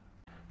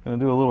 I'm going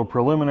to do a little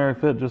preliminary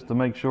fit just to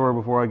make sure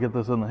before I get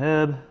this in the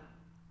head.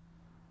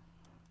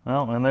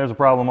 Well, and there's a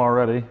problem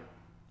already.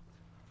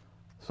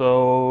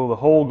 So the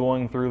hole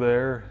going through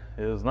there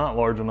is not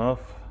large enough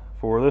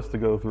for this to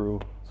go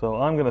through. So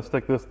I'm going to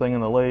stick this thing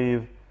in the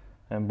lathe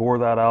and bore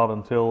that out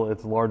until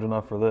it's large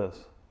enough for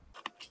this.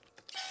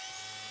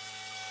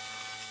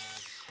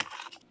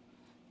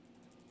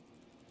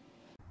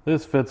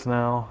 This fits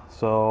now,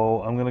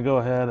 so I'm going to go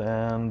ahead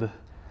and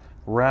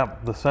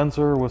wrap the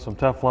sensor with some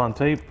Teflon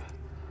tape,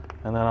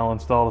 and then I'll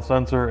install the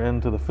sensor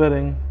into the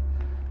fitting,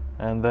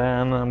 and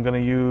then I'm going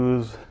to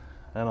use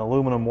an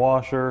aluminum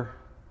washer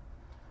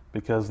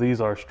because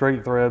these are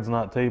straight threads,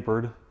 not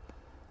tapered,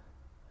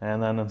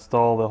 and then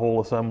install the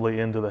whole assembly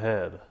into the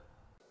head.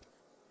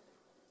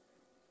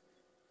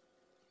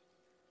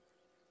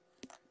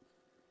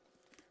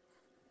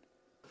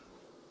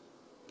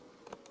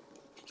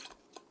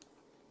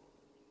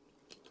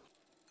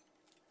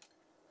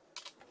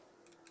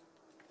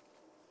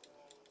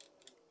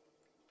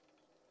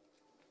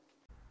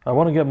 I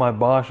want to get my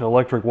Bosch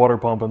electric water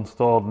pump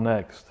installed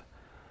next.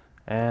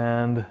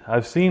 And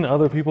I've seen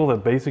other people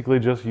that basically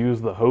just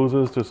use the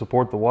hoses to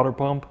support the water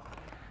pump.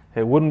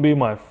 It wouldn't be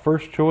my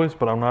first choice,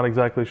 but I'm not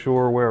exactly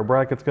sure where a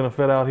bracket's going to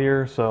fit out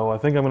here, so I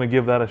think I'm going to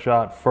give that a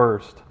shot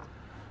first.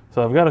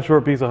 So I've got a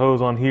short piece of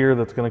hose on here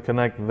that's going to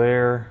connect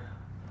there,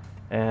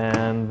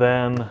 and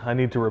then I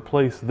need to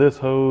replace this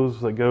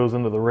hose that goes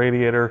into the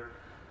radiator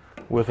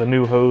with a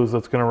new hose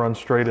that's going to run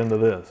straight into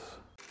this.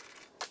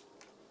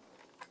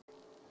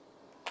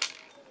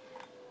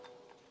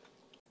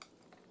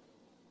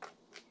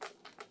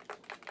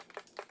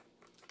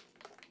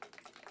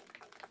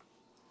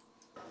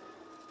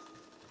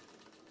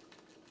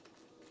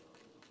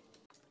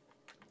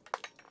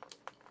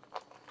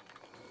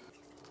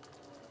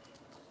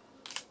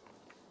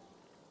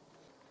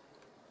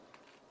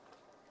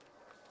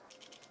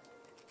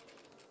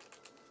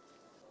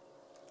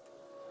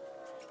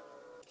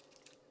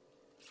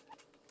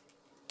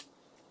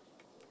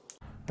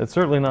 It's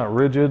certainly not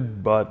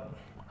rigid, but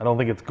I don't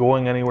think it's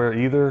going anywhere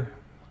either.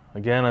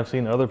 Again, I've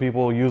seen other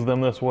people use them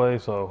this way,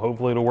 so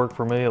hopefully it'll work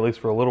for me, at least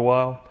for a little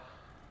while.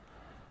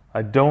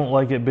 I don't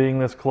like it being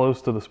this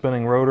close to the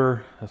spinning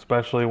rotor,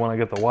 especially when I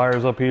get the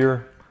wires up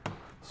here.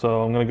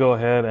 So I'm going to go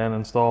ahead and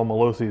install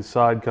Malossi's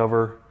side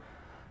cover.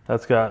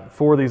 That's got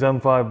 4 of these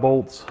M5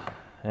 bolts,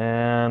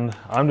 and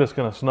I'm just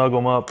going to snug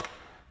them up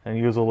and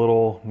use a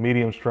little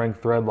medium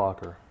strength thread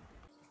locker.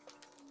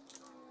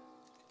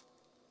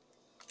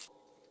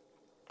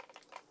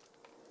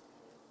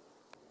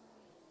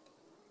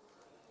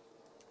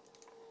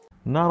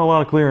 Not a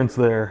lot of clearance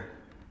there.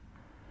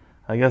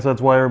 I guess that's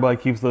why everybody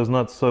keeps those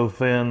nuts so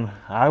thin.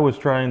 I was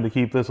trying to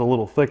keep this a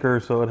little thicker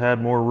so it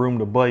had more room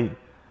to bite,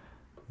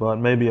 but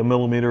maybe a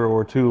millimeter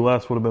or 2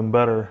 less would have been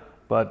better.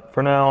 But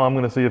for now, I'm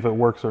going to see if it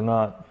works or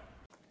not.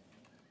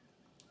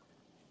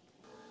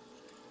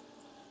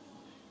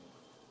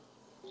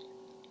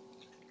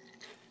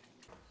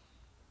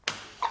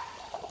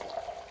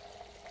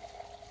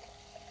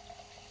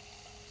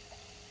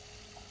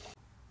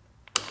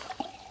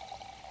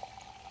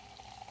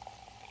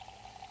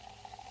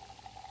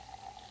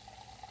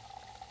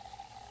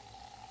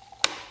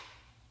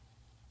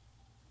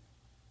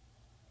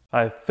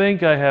 I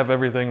think I have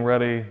everything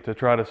ready to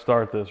try to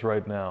start this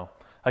right now.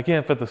 I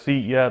can't fit the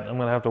seat yet. I'm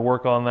going to have to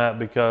work on that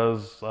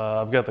because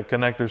I've got the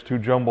connectors too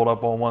jumbled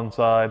up on one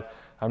side.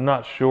 I'm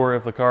not sure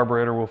if the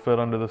carburetor will fit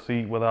under the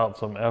seat without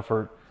some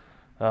effort.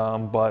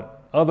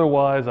 But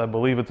otherwise, I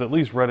believe it's at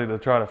least ready to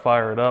try to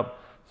fire it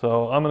up.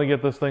 So I'm going to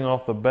get this thing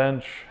off the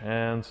bench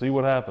and see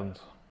what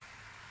happens.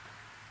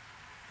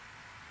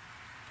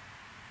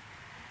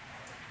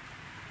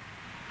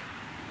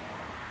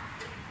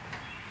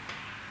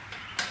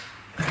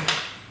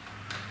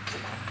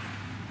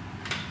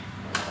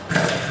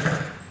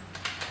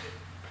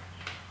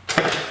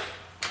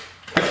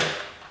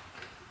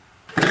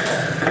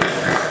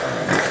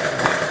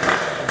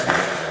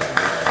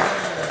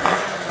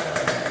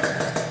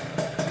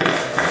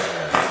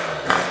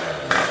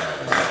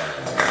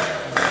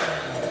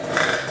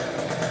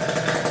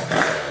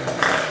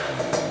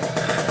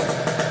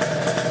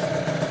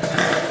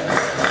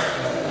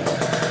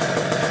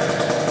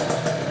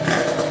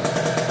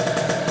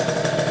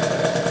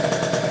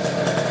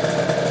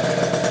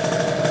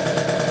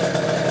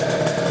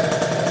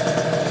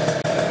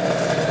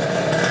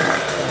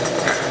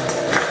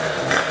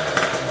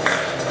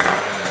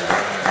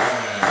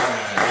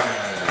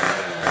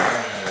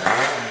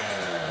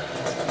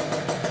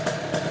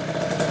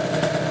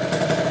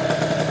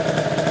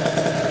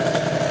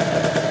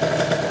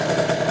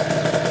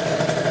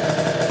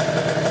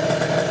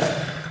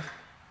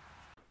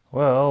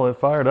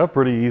 fired up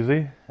pretty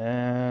easy,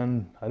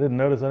 and I didn't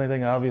notice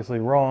anything obviously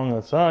wrong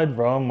aside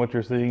from what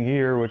you're seeing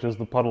here, which is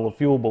the puddle of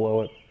fuel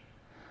below it.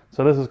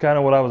 So this is kind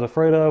of what I was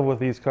afraid of with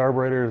these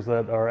carburetors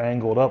that are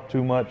angled up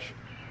too much.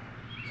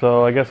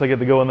 So I guess I get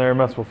to go in there and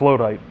mess with float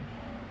height.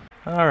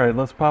 Alright,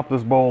 let's pop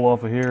this bowl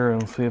off of here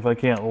and see if I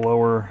can't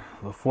lower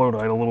the float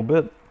height a little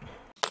bit.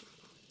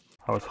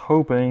 I was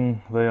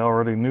hoping they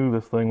already knew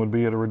this thing would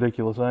be at a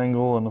ridiculous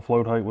angle and the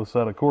float height was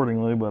set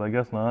accordingly, but I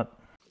guess not.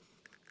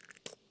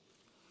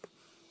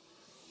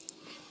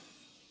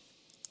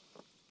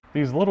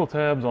 These little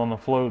tabs on the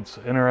floats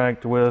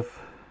interact with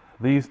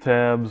these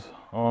tabs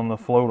on the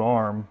float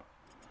arm,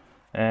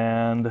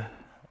 and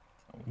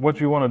what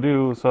you want to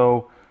do,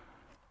 so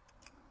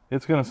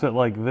it's going to sit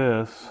like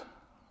this.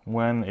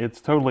 When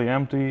it's totally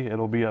empty,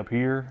 it'll be up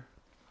here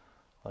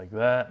like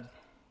that,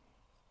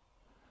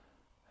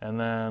 and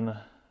then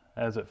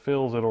as it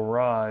fills, it'll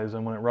rise,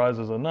 and when it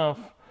rises enough,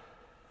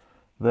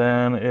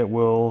 then it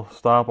will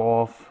stop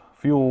off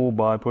fuel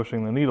by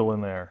pushing the needle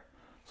in there.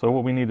 So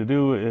what we need to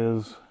do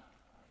is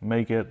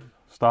make it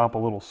stop a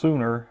little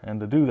sooner, and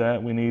to do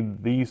that we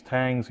need these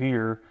tangs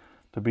here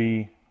to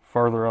be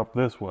further up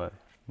this way.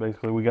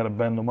 Basically we got to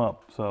bend them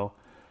up, so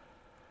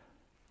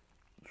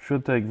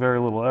should take very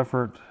little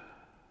effort.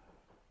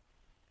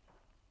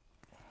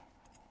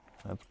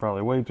 That's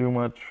probably way too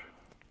much.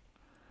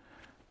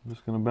 I'm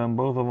just going to bend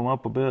both of them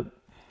up a bit.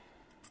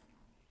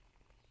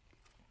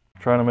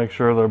 Trying to make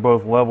sure they're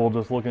both level,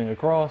 just looking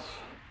across.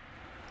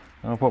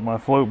 I'll put my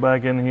float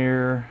back in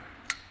here,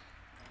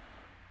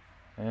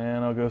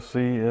 and I'll go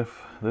see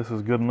if this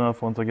is good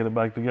enough once I get it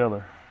back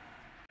together.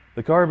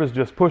 The carb is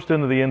just pushed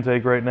into the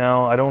intake right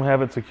now. I don't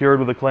have it secured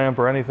with a clamp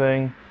or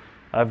anything.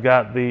 I've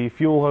got the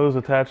fuel hose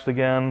attached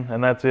again,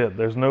 and that's it.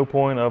 There's no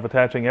point of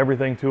attaching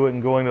everything to it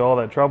and going to all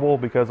that trouble,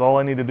 because all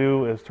I need to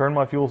do is turn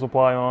my fuel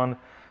supply on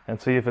and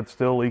see if it's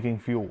still leaking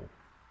fuel.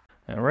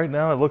 And right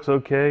now it looks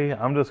okay.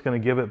 I'm just going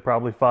to give it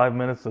probably 5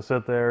 minutes to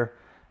sit there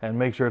and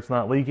make sure it's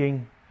not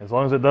leaking. As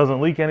long as it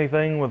doesn't leak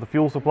anything with the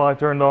fuel supply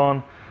turned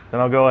on,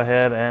 then I'll go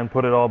ahead and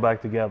put it all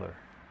back together.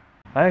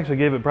 I actually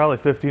gave it probably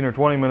 15 or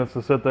 20 minutes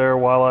to sit there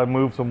while I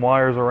moved some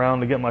wires around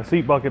to get my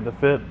seat bucket to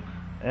fit,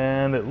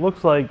 and it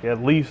looks like,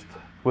 at least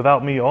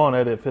without me on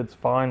it, it fits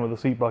fine with the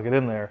seat bucket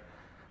in there.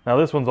 Now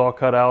this one's all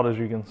cut out, as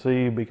you can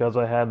see, because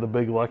I had the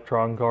big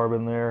Electron carb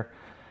in there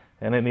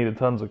and it needed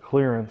tons of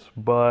clearance,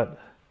 but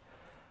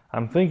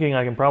I'm thinking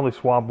I can probably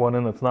swap one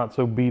in that's not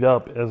so beat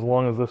up, as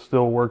long as this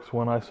still works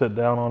when I sit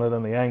down on it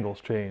and the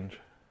angles change.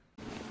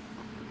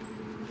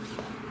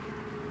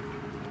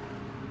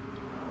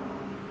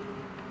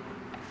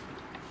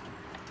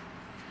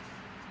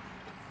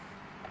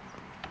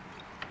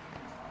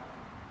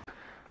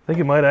 I think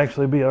it might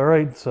actually be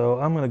alright, so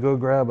I'm going to go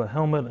grab a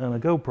helmet and a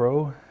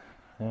GoPro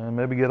and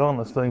maybe get on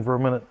this thing for a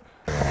minute.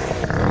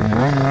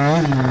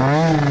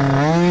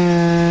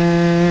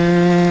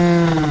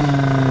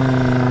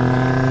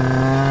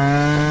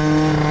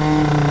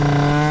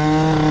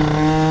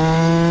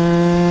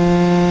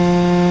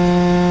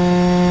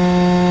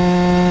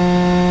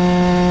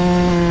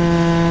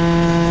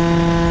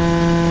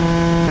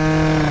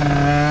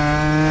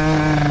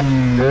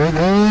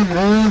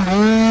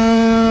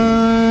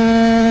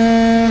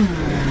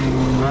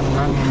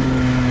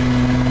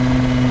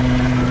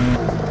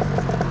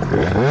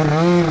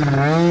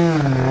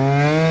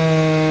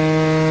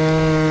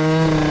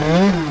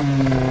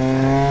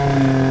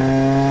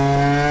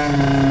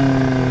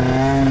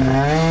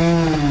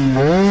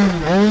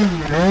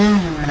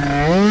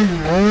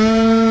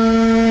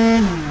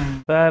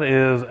 That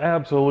is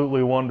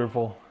absolutely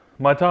wonderful.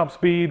 My top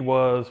speed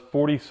was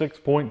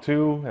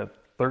 46.2 at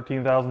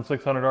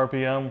 13,600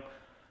 RPM.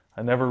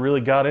 I never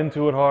really got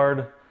into it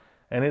hard,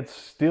 and it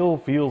still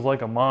feels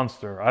like a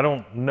monster. I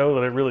don't know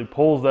that it really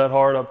pulls that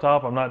hard up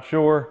top, I'm not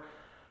sure,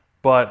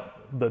 but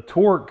the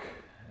torque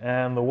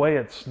and the way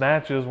it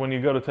snatches when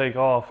you go to take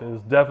off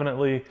is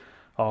definitely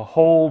a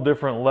whole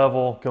different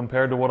level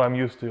compared to what I'm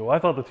used to. I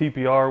thought the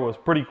TPR was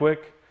pretty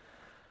quick,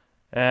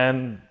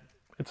 and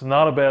it's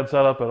not a bad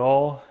setup at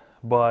all,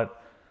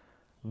 but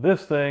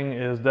this thing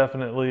is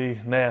definitely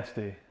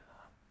nasty.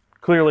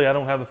 Clearly I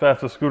don't have the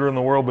fastest scooter in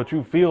the world, but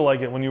you feel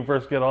like it when you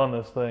first get on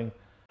this thing.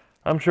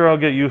 I'm sure I'll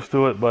get used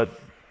to it, but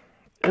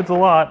it's a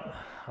lot.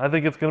 I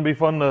think it's going to be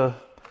fun to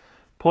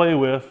play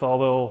with,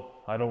 although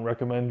I don't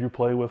recommend you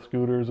play with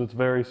scooters. It's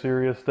very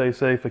serious, stay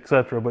safe,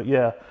 etc. But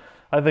yeah,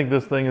 I think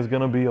this thing is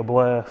going to be a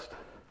blast.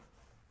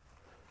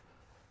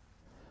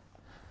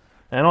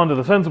 And on to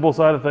the sensible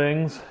side of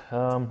things,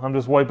 I'm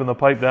just wiping the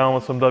pipe down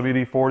with some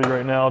WD-40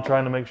 right now,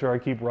 trying to make sure I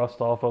keep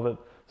rust off of it.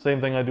 Same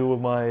thing I do with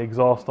my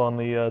exhaust on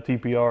the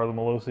TPR, the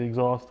Malossi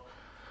exhaust.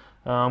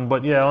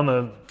 But yeah, on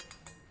the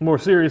more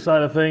serious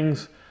side of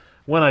things,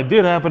 when I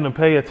did happen to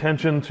pay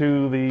attention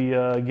to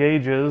the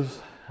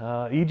gauges,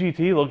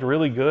 EGT looked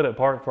really good at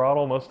part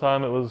throttle. Most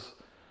time it was,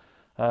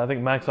 I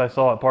think max I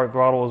saw at part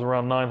throttle was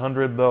around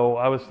 900, though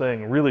I was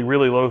staying really,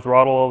 really low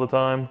throttle all the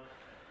time.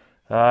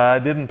 I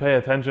didn't pay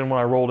attention when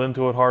I rolled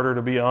into it harder,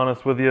 to be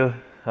honest with you.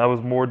 I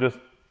was more just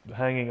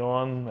hanging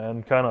on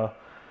and kind of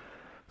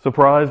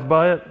surprised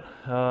by it,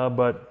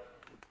 but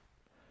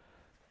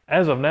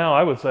as of now,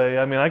 I would say,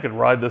 I mean, I could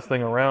ride this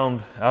thing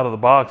around out of the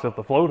box if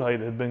the float height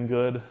had been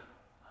good.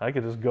 I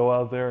could just go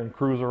out there and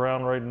cruise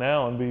around right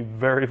now and be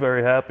very,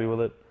 very happy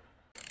with it.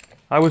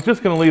 I was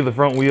just going to leave the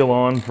front wheel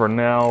on for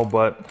now,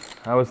 but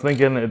I was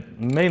thinking it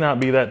may not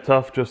be that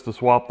tough just to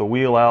swap the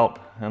wheel out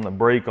and the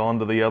brake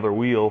onto the other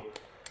wheel.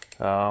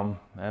 And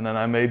then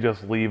I may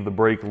just leave the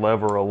brake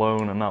lever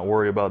alone and not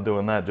worry about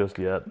doing that just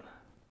yet.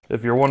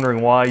 If you're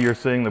wondering why you're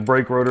seeing the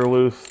brake rotor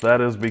loose, that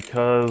is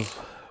because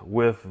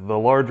with the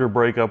larger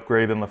brake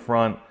upgrade in the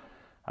front,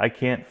 I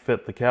can't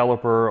fit the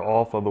caliper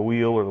off of the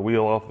wheel or the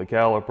wheel off the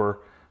caliper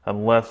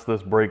unless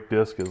this brake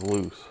disc is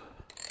loose.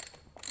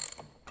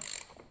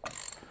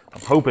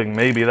 I'm hoping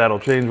maybe that'll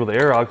change with the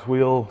Aerox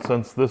wheel.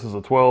 Since this is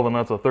a 12 and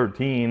that's a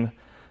 13,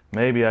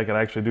 maybe I can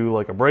actually do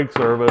like a brake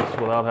service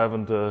without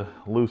having to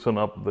loosen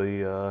up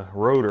the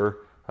rotor.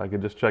 I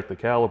could just check the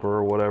caliper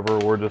or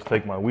whatever, or just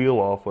take my wheel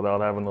off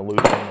without having to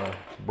loosen the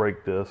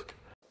brake disc.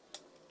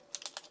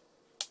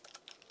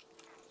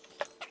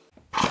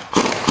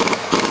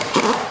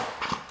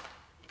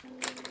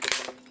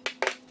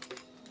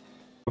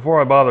 Before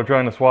I bother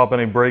trying to swap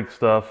any brake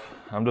stuff,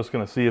 I'm just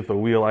going to see if the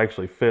wheel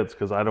actually fits,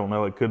 because I don't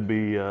know, it could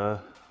be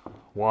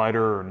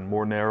wider and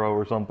more narrow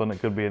or something. It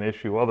could be an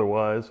issue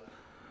otherwise.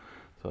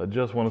 So I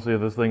just want to see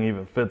if this thing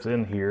even fits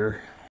in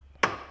here.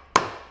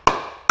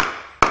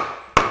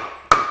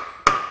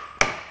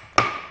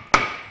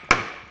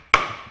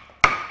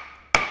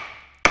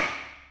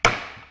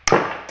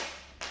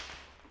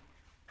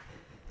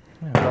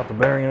 Got the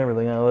bearing and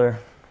everything out of there.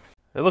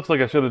 It looks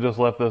like I should have just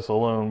left this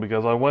alone,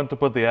 because I went to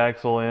put the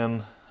axle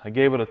in, I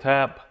gave it a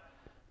tap,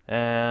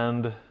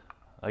 and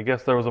I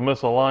guess there was a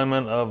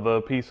misalignment of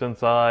the piece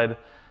inside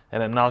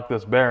and it knocked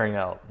this bearing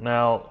out.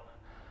 Now,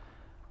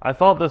 I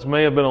thought this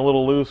may have been a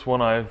little loose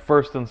when I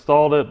first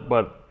installed it,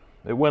 but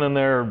it went in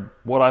there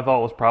what I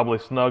thought was probably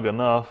snug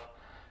enough.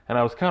 And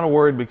I was kind of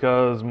worried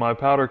because my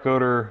powder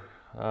coater,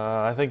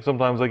 I think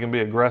sometimes they can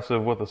be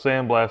aggressive with the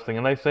sandblasting,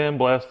 and they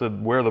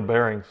sandblasted where the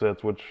bearing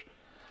sits, which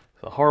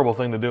is a horrible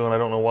thing to do, and I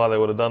don't know why they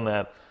would have done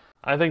that.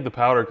 I think the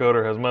powder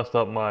coater has messed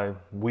up my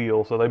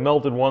wheel, so they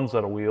melted one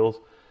set of wheels,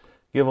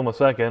 give them a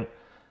second,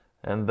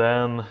 and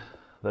then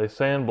they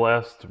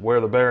sandblast where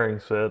the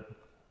bearings sit,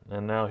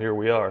 and now here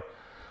we are.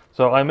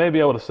 So I may be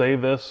able to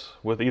save this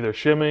with either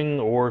shimming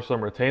or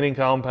some retaining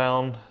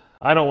compound.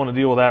 I don't want to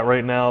deal with that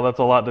right now. That's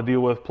a lot to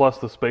deal with, plus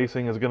the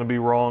spacing is going to be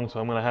wrong, so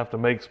I'm going to have to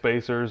make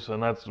spacers,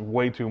 and that's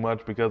way too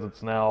much because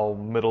it's now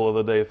middle of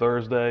the day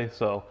Thursday,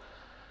 so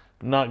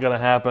not going to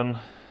happen.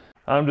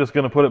 I'm just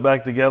going to put it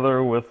back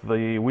together with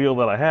the wheel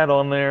that I had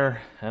on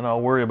there, and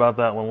I'll worry about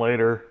that one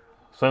later.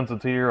 Since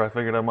it's here, I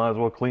figured I might as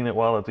well clean it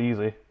while it's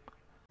easy.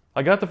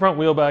 I got the front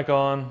wheel back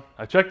on.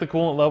 I checked the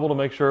coolant level to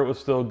make sure it was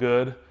still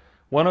good.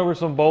 Went over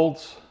some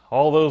bolts.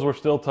 All those were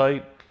still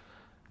tight.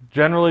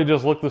 Generally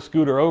just looked the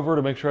scooter over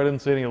to make sure I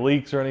didn't see any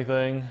leaks or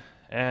anything.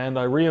 And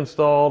I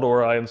reinstalled,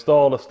 or I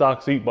installed, a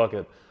stock seat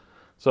bucket.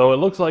 So it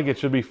looks like it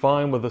should be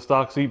fine with the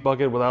stock seat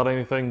bucket without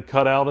anything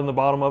cut out in the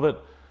bottom of it.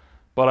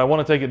 But I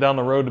want to take it down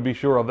the road to be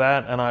sure of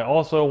that, and I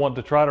also want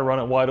to try to run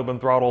it wide open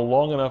throttle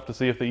long enough to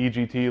see if the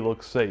EGT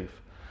looks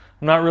safe.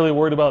 I'm not really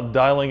worried about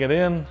dialing it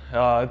in.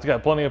 It's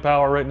got plenty of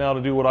power right now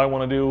to do what I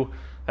want to do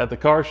at the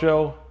car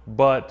show,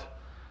 but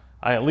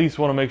I at least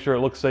want to make sure it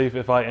looks safe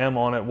if I am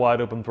on it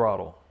wide open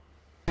throttle.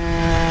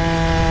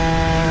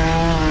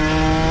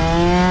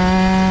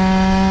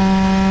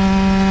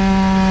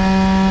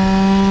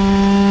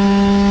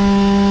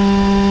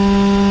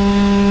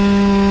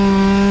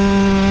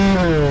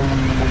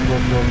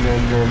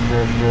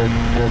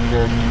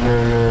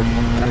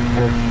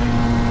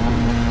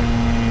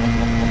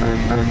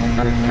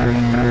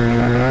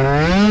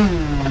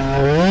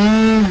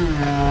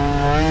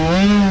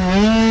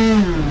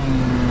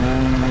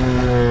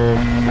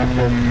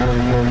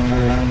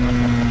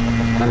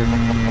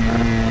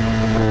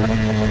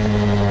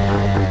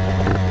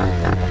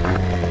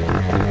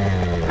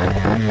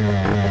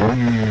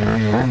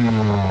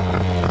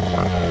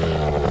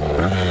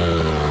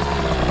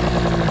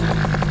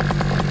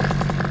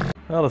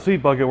 Well, the seat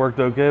bucket worked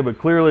okay, but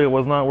clearly it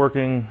was not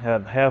working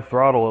at half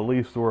throttle at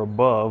least, or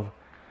above.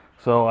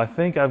 So I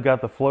think I've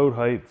got the float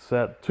height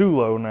set too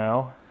low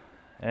now.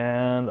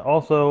 And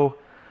also,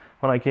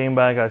 when I came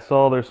back, I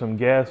saw there's some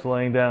gas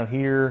laying down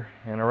here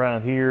and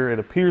around here. It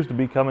appears to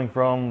be coming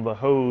from the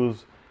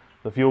hose,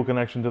 the fuel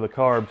connection to the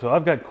carb. So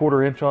I've got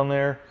 1/4 inch on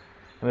there,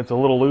 and it's a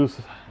little loose,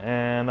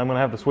 and I'm gonna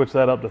have to switch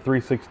that up to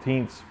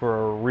 3/16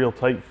 for a real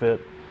tight fit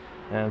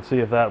and see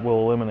if that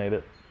will eliminate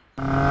it.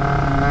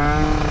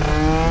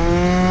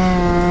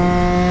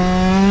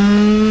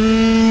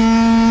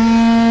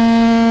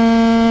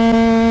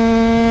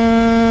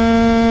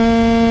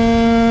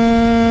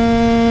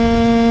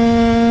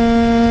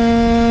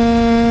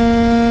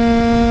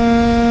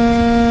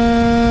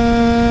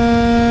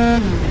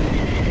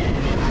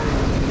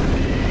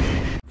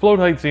 Float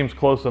height seems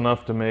close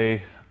enough to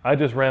me. I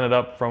just ran it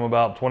up from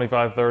about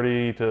 25,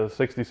 30 to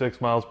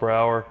 66 miles per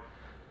hour,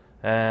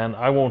 and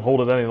I won't hold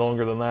it any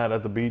longer than that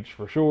at the beach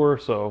for sure,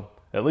 so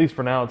at least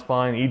for now it's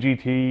fine.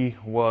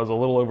 EGT was a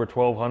little over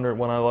 1200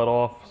 when I let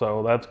off,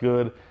 so that's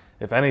good.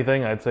 If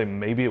anything, I'd say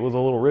maybe it was a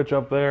little rich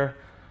up there,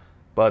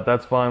 but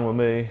that's fine with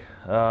me.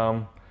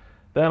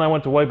 Then I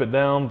went to wipe it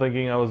down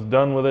thinking I was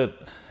done with it,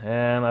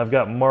 and I've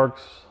got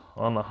marks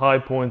on the high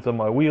points of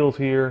my wheels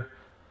here,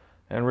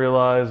 and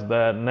realized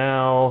that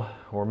now,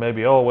 or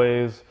maybe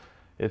always,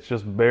 it's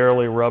just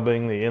barely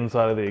rubbing the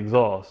inside of the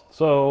exhaust.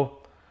 So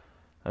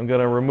I'm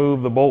going to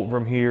remove the bolt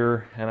from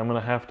here, and I'm going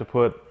to have to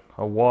put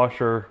a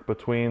washer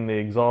between the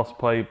exhaust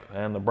pipe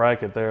and the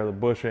bracket there, the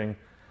bushing,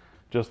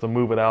 just to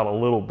move it out a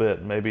little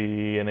bit,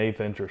 maybe an 1/8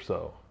 inch or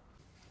so.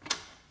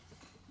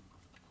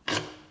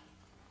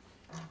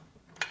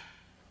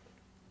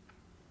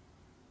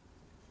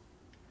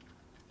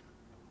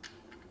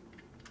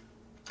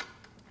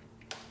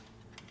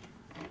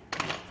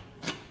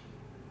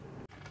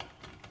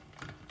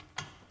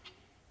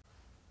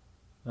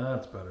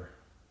 That's better.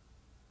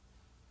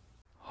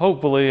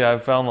 Hopefully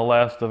I've found the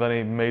last of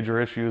any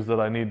major issues that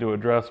I need to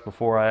address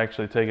before I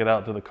actually take it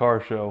out to the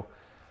car show.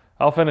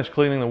 I'll finish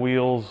cleaning the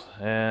wheels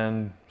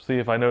and see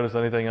if I notice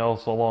anything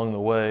else along the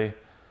way,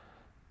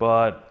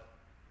 but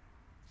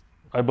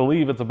I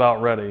believe it's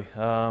about ready.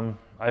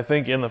 I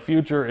think in the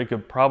future it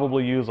could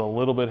probably use a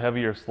little bit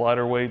heavier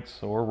slider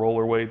weights or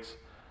roller weights.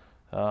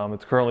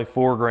 It's currently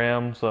 4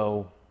 grams,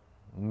 so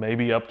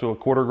maybe up to a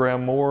 1/4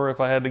 gram more if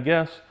I had to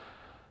guess.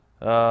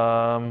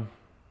 And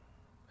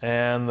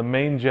the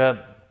main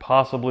jet,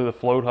 possibly the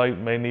float height,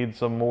 may need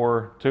some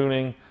more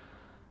tuning.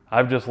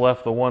 I've just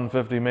left the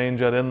 150 main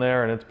jet in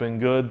there and it's been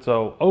good.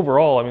 So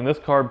overall, I mean, this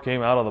carb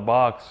came out of the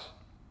box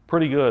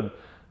pretty good.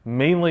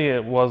 Mainly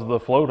it was the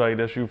float height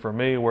issue for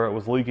me, where it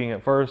was leaking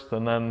at first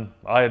and then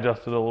I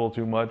adjusted a little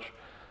too much.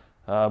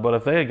 But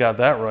if they had got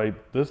that right,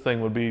 this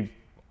thing would be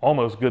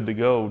almost good to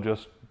go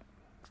just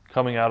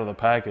coming out of the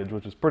package,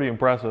 which is pretty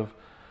impressive.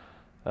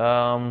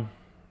 And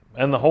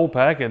the whole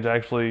package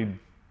actually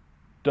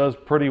does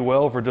pretty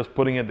well for just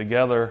putting it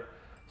together.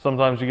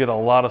 Sometimes you get a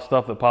lot of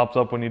stuff that pops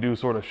up when you do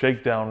sort of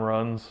shakedown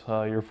runs,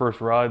 your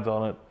first rides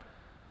on it.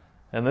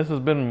 And this has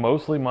been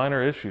mostly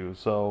minor issues.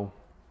 So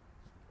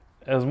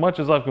as much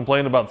as I've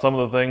complained about some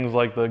of the things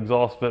like the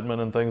exhaust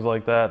fitment and things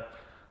like that,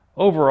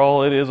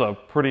 overall it is a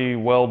pretty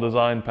well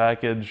designed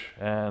package,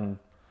 and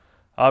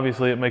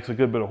obviously it makes a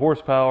good bit of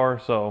horsepower,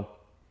 so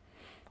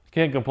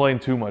can't complain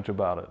too much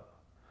about it.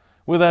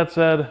 With that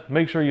said,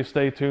 make sure you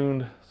stay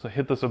tuned, so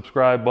hit the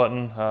subscribe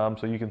button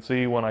so you can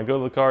see when I go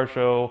to the car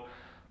show,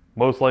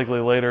 most likely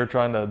later,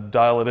 trying to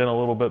dial it in a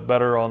little bit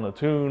better on the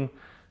tune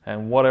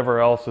and whatever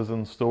else is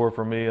in store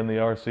for me in the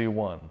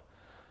RC1.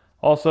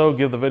 Also,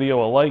 give the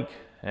video a like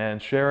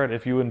and share it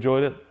if you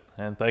enjoyed it,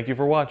 and thank you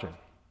for watching.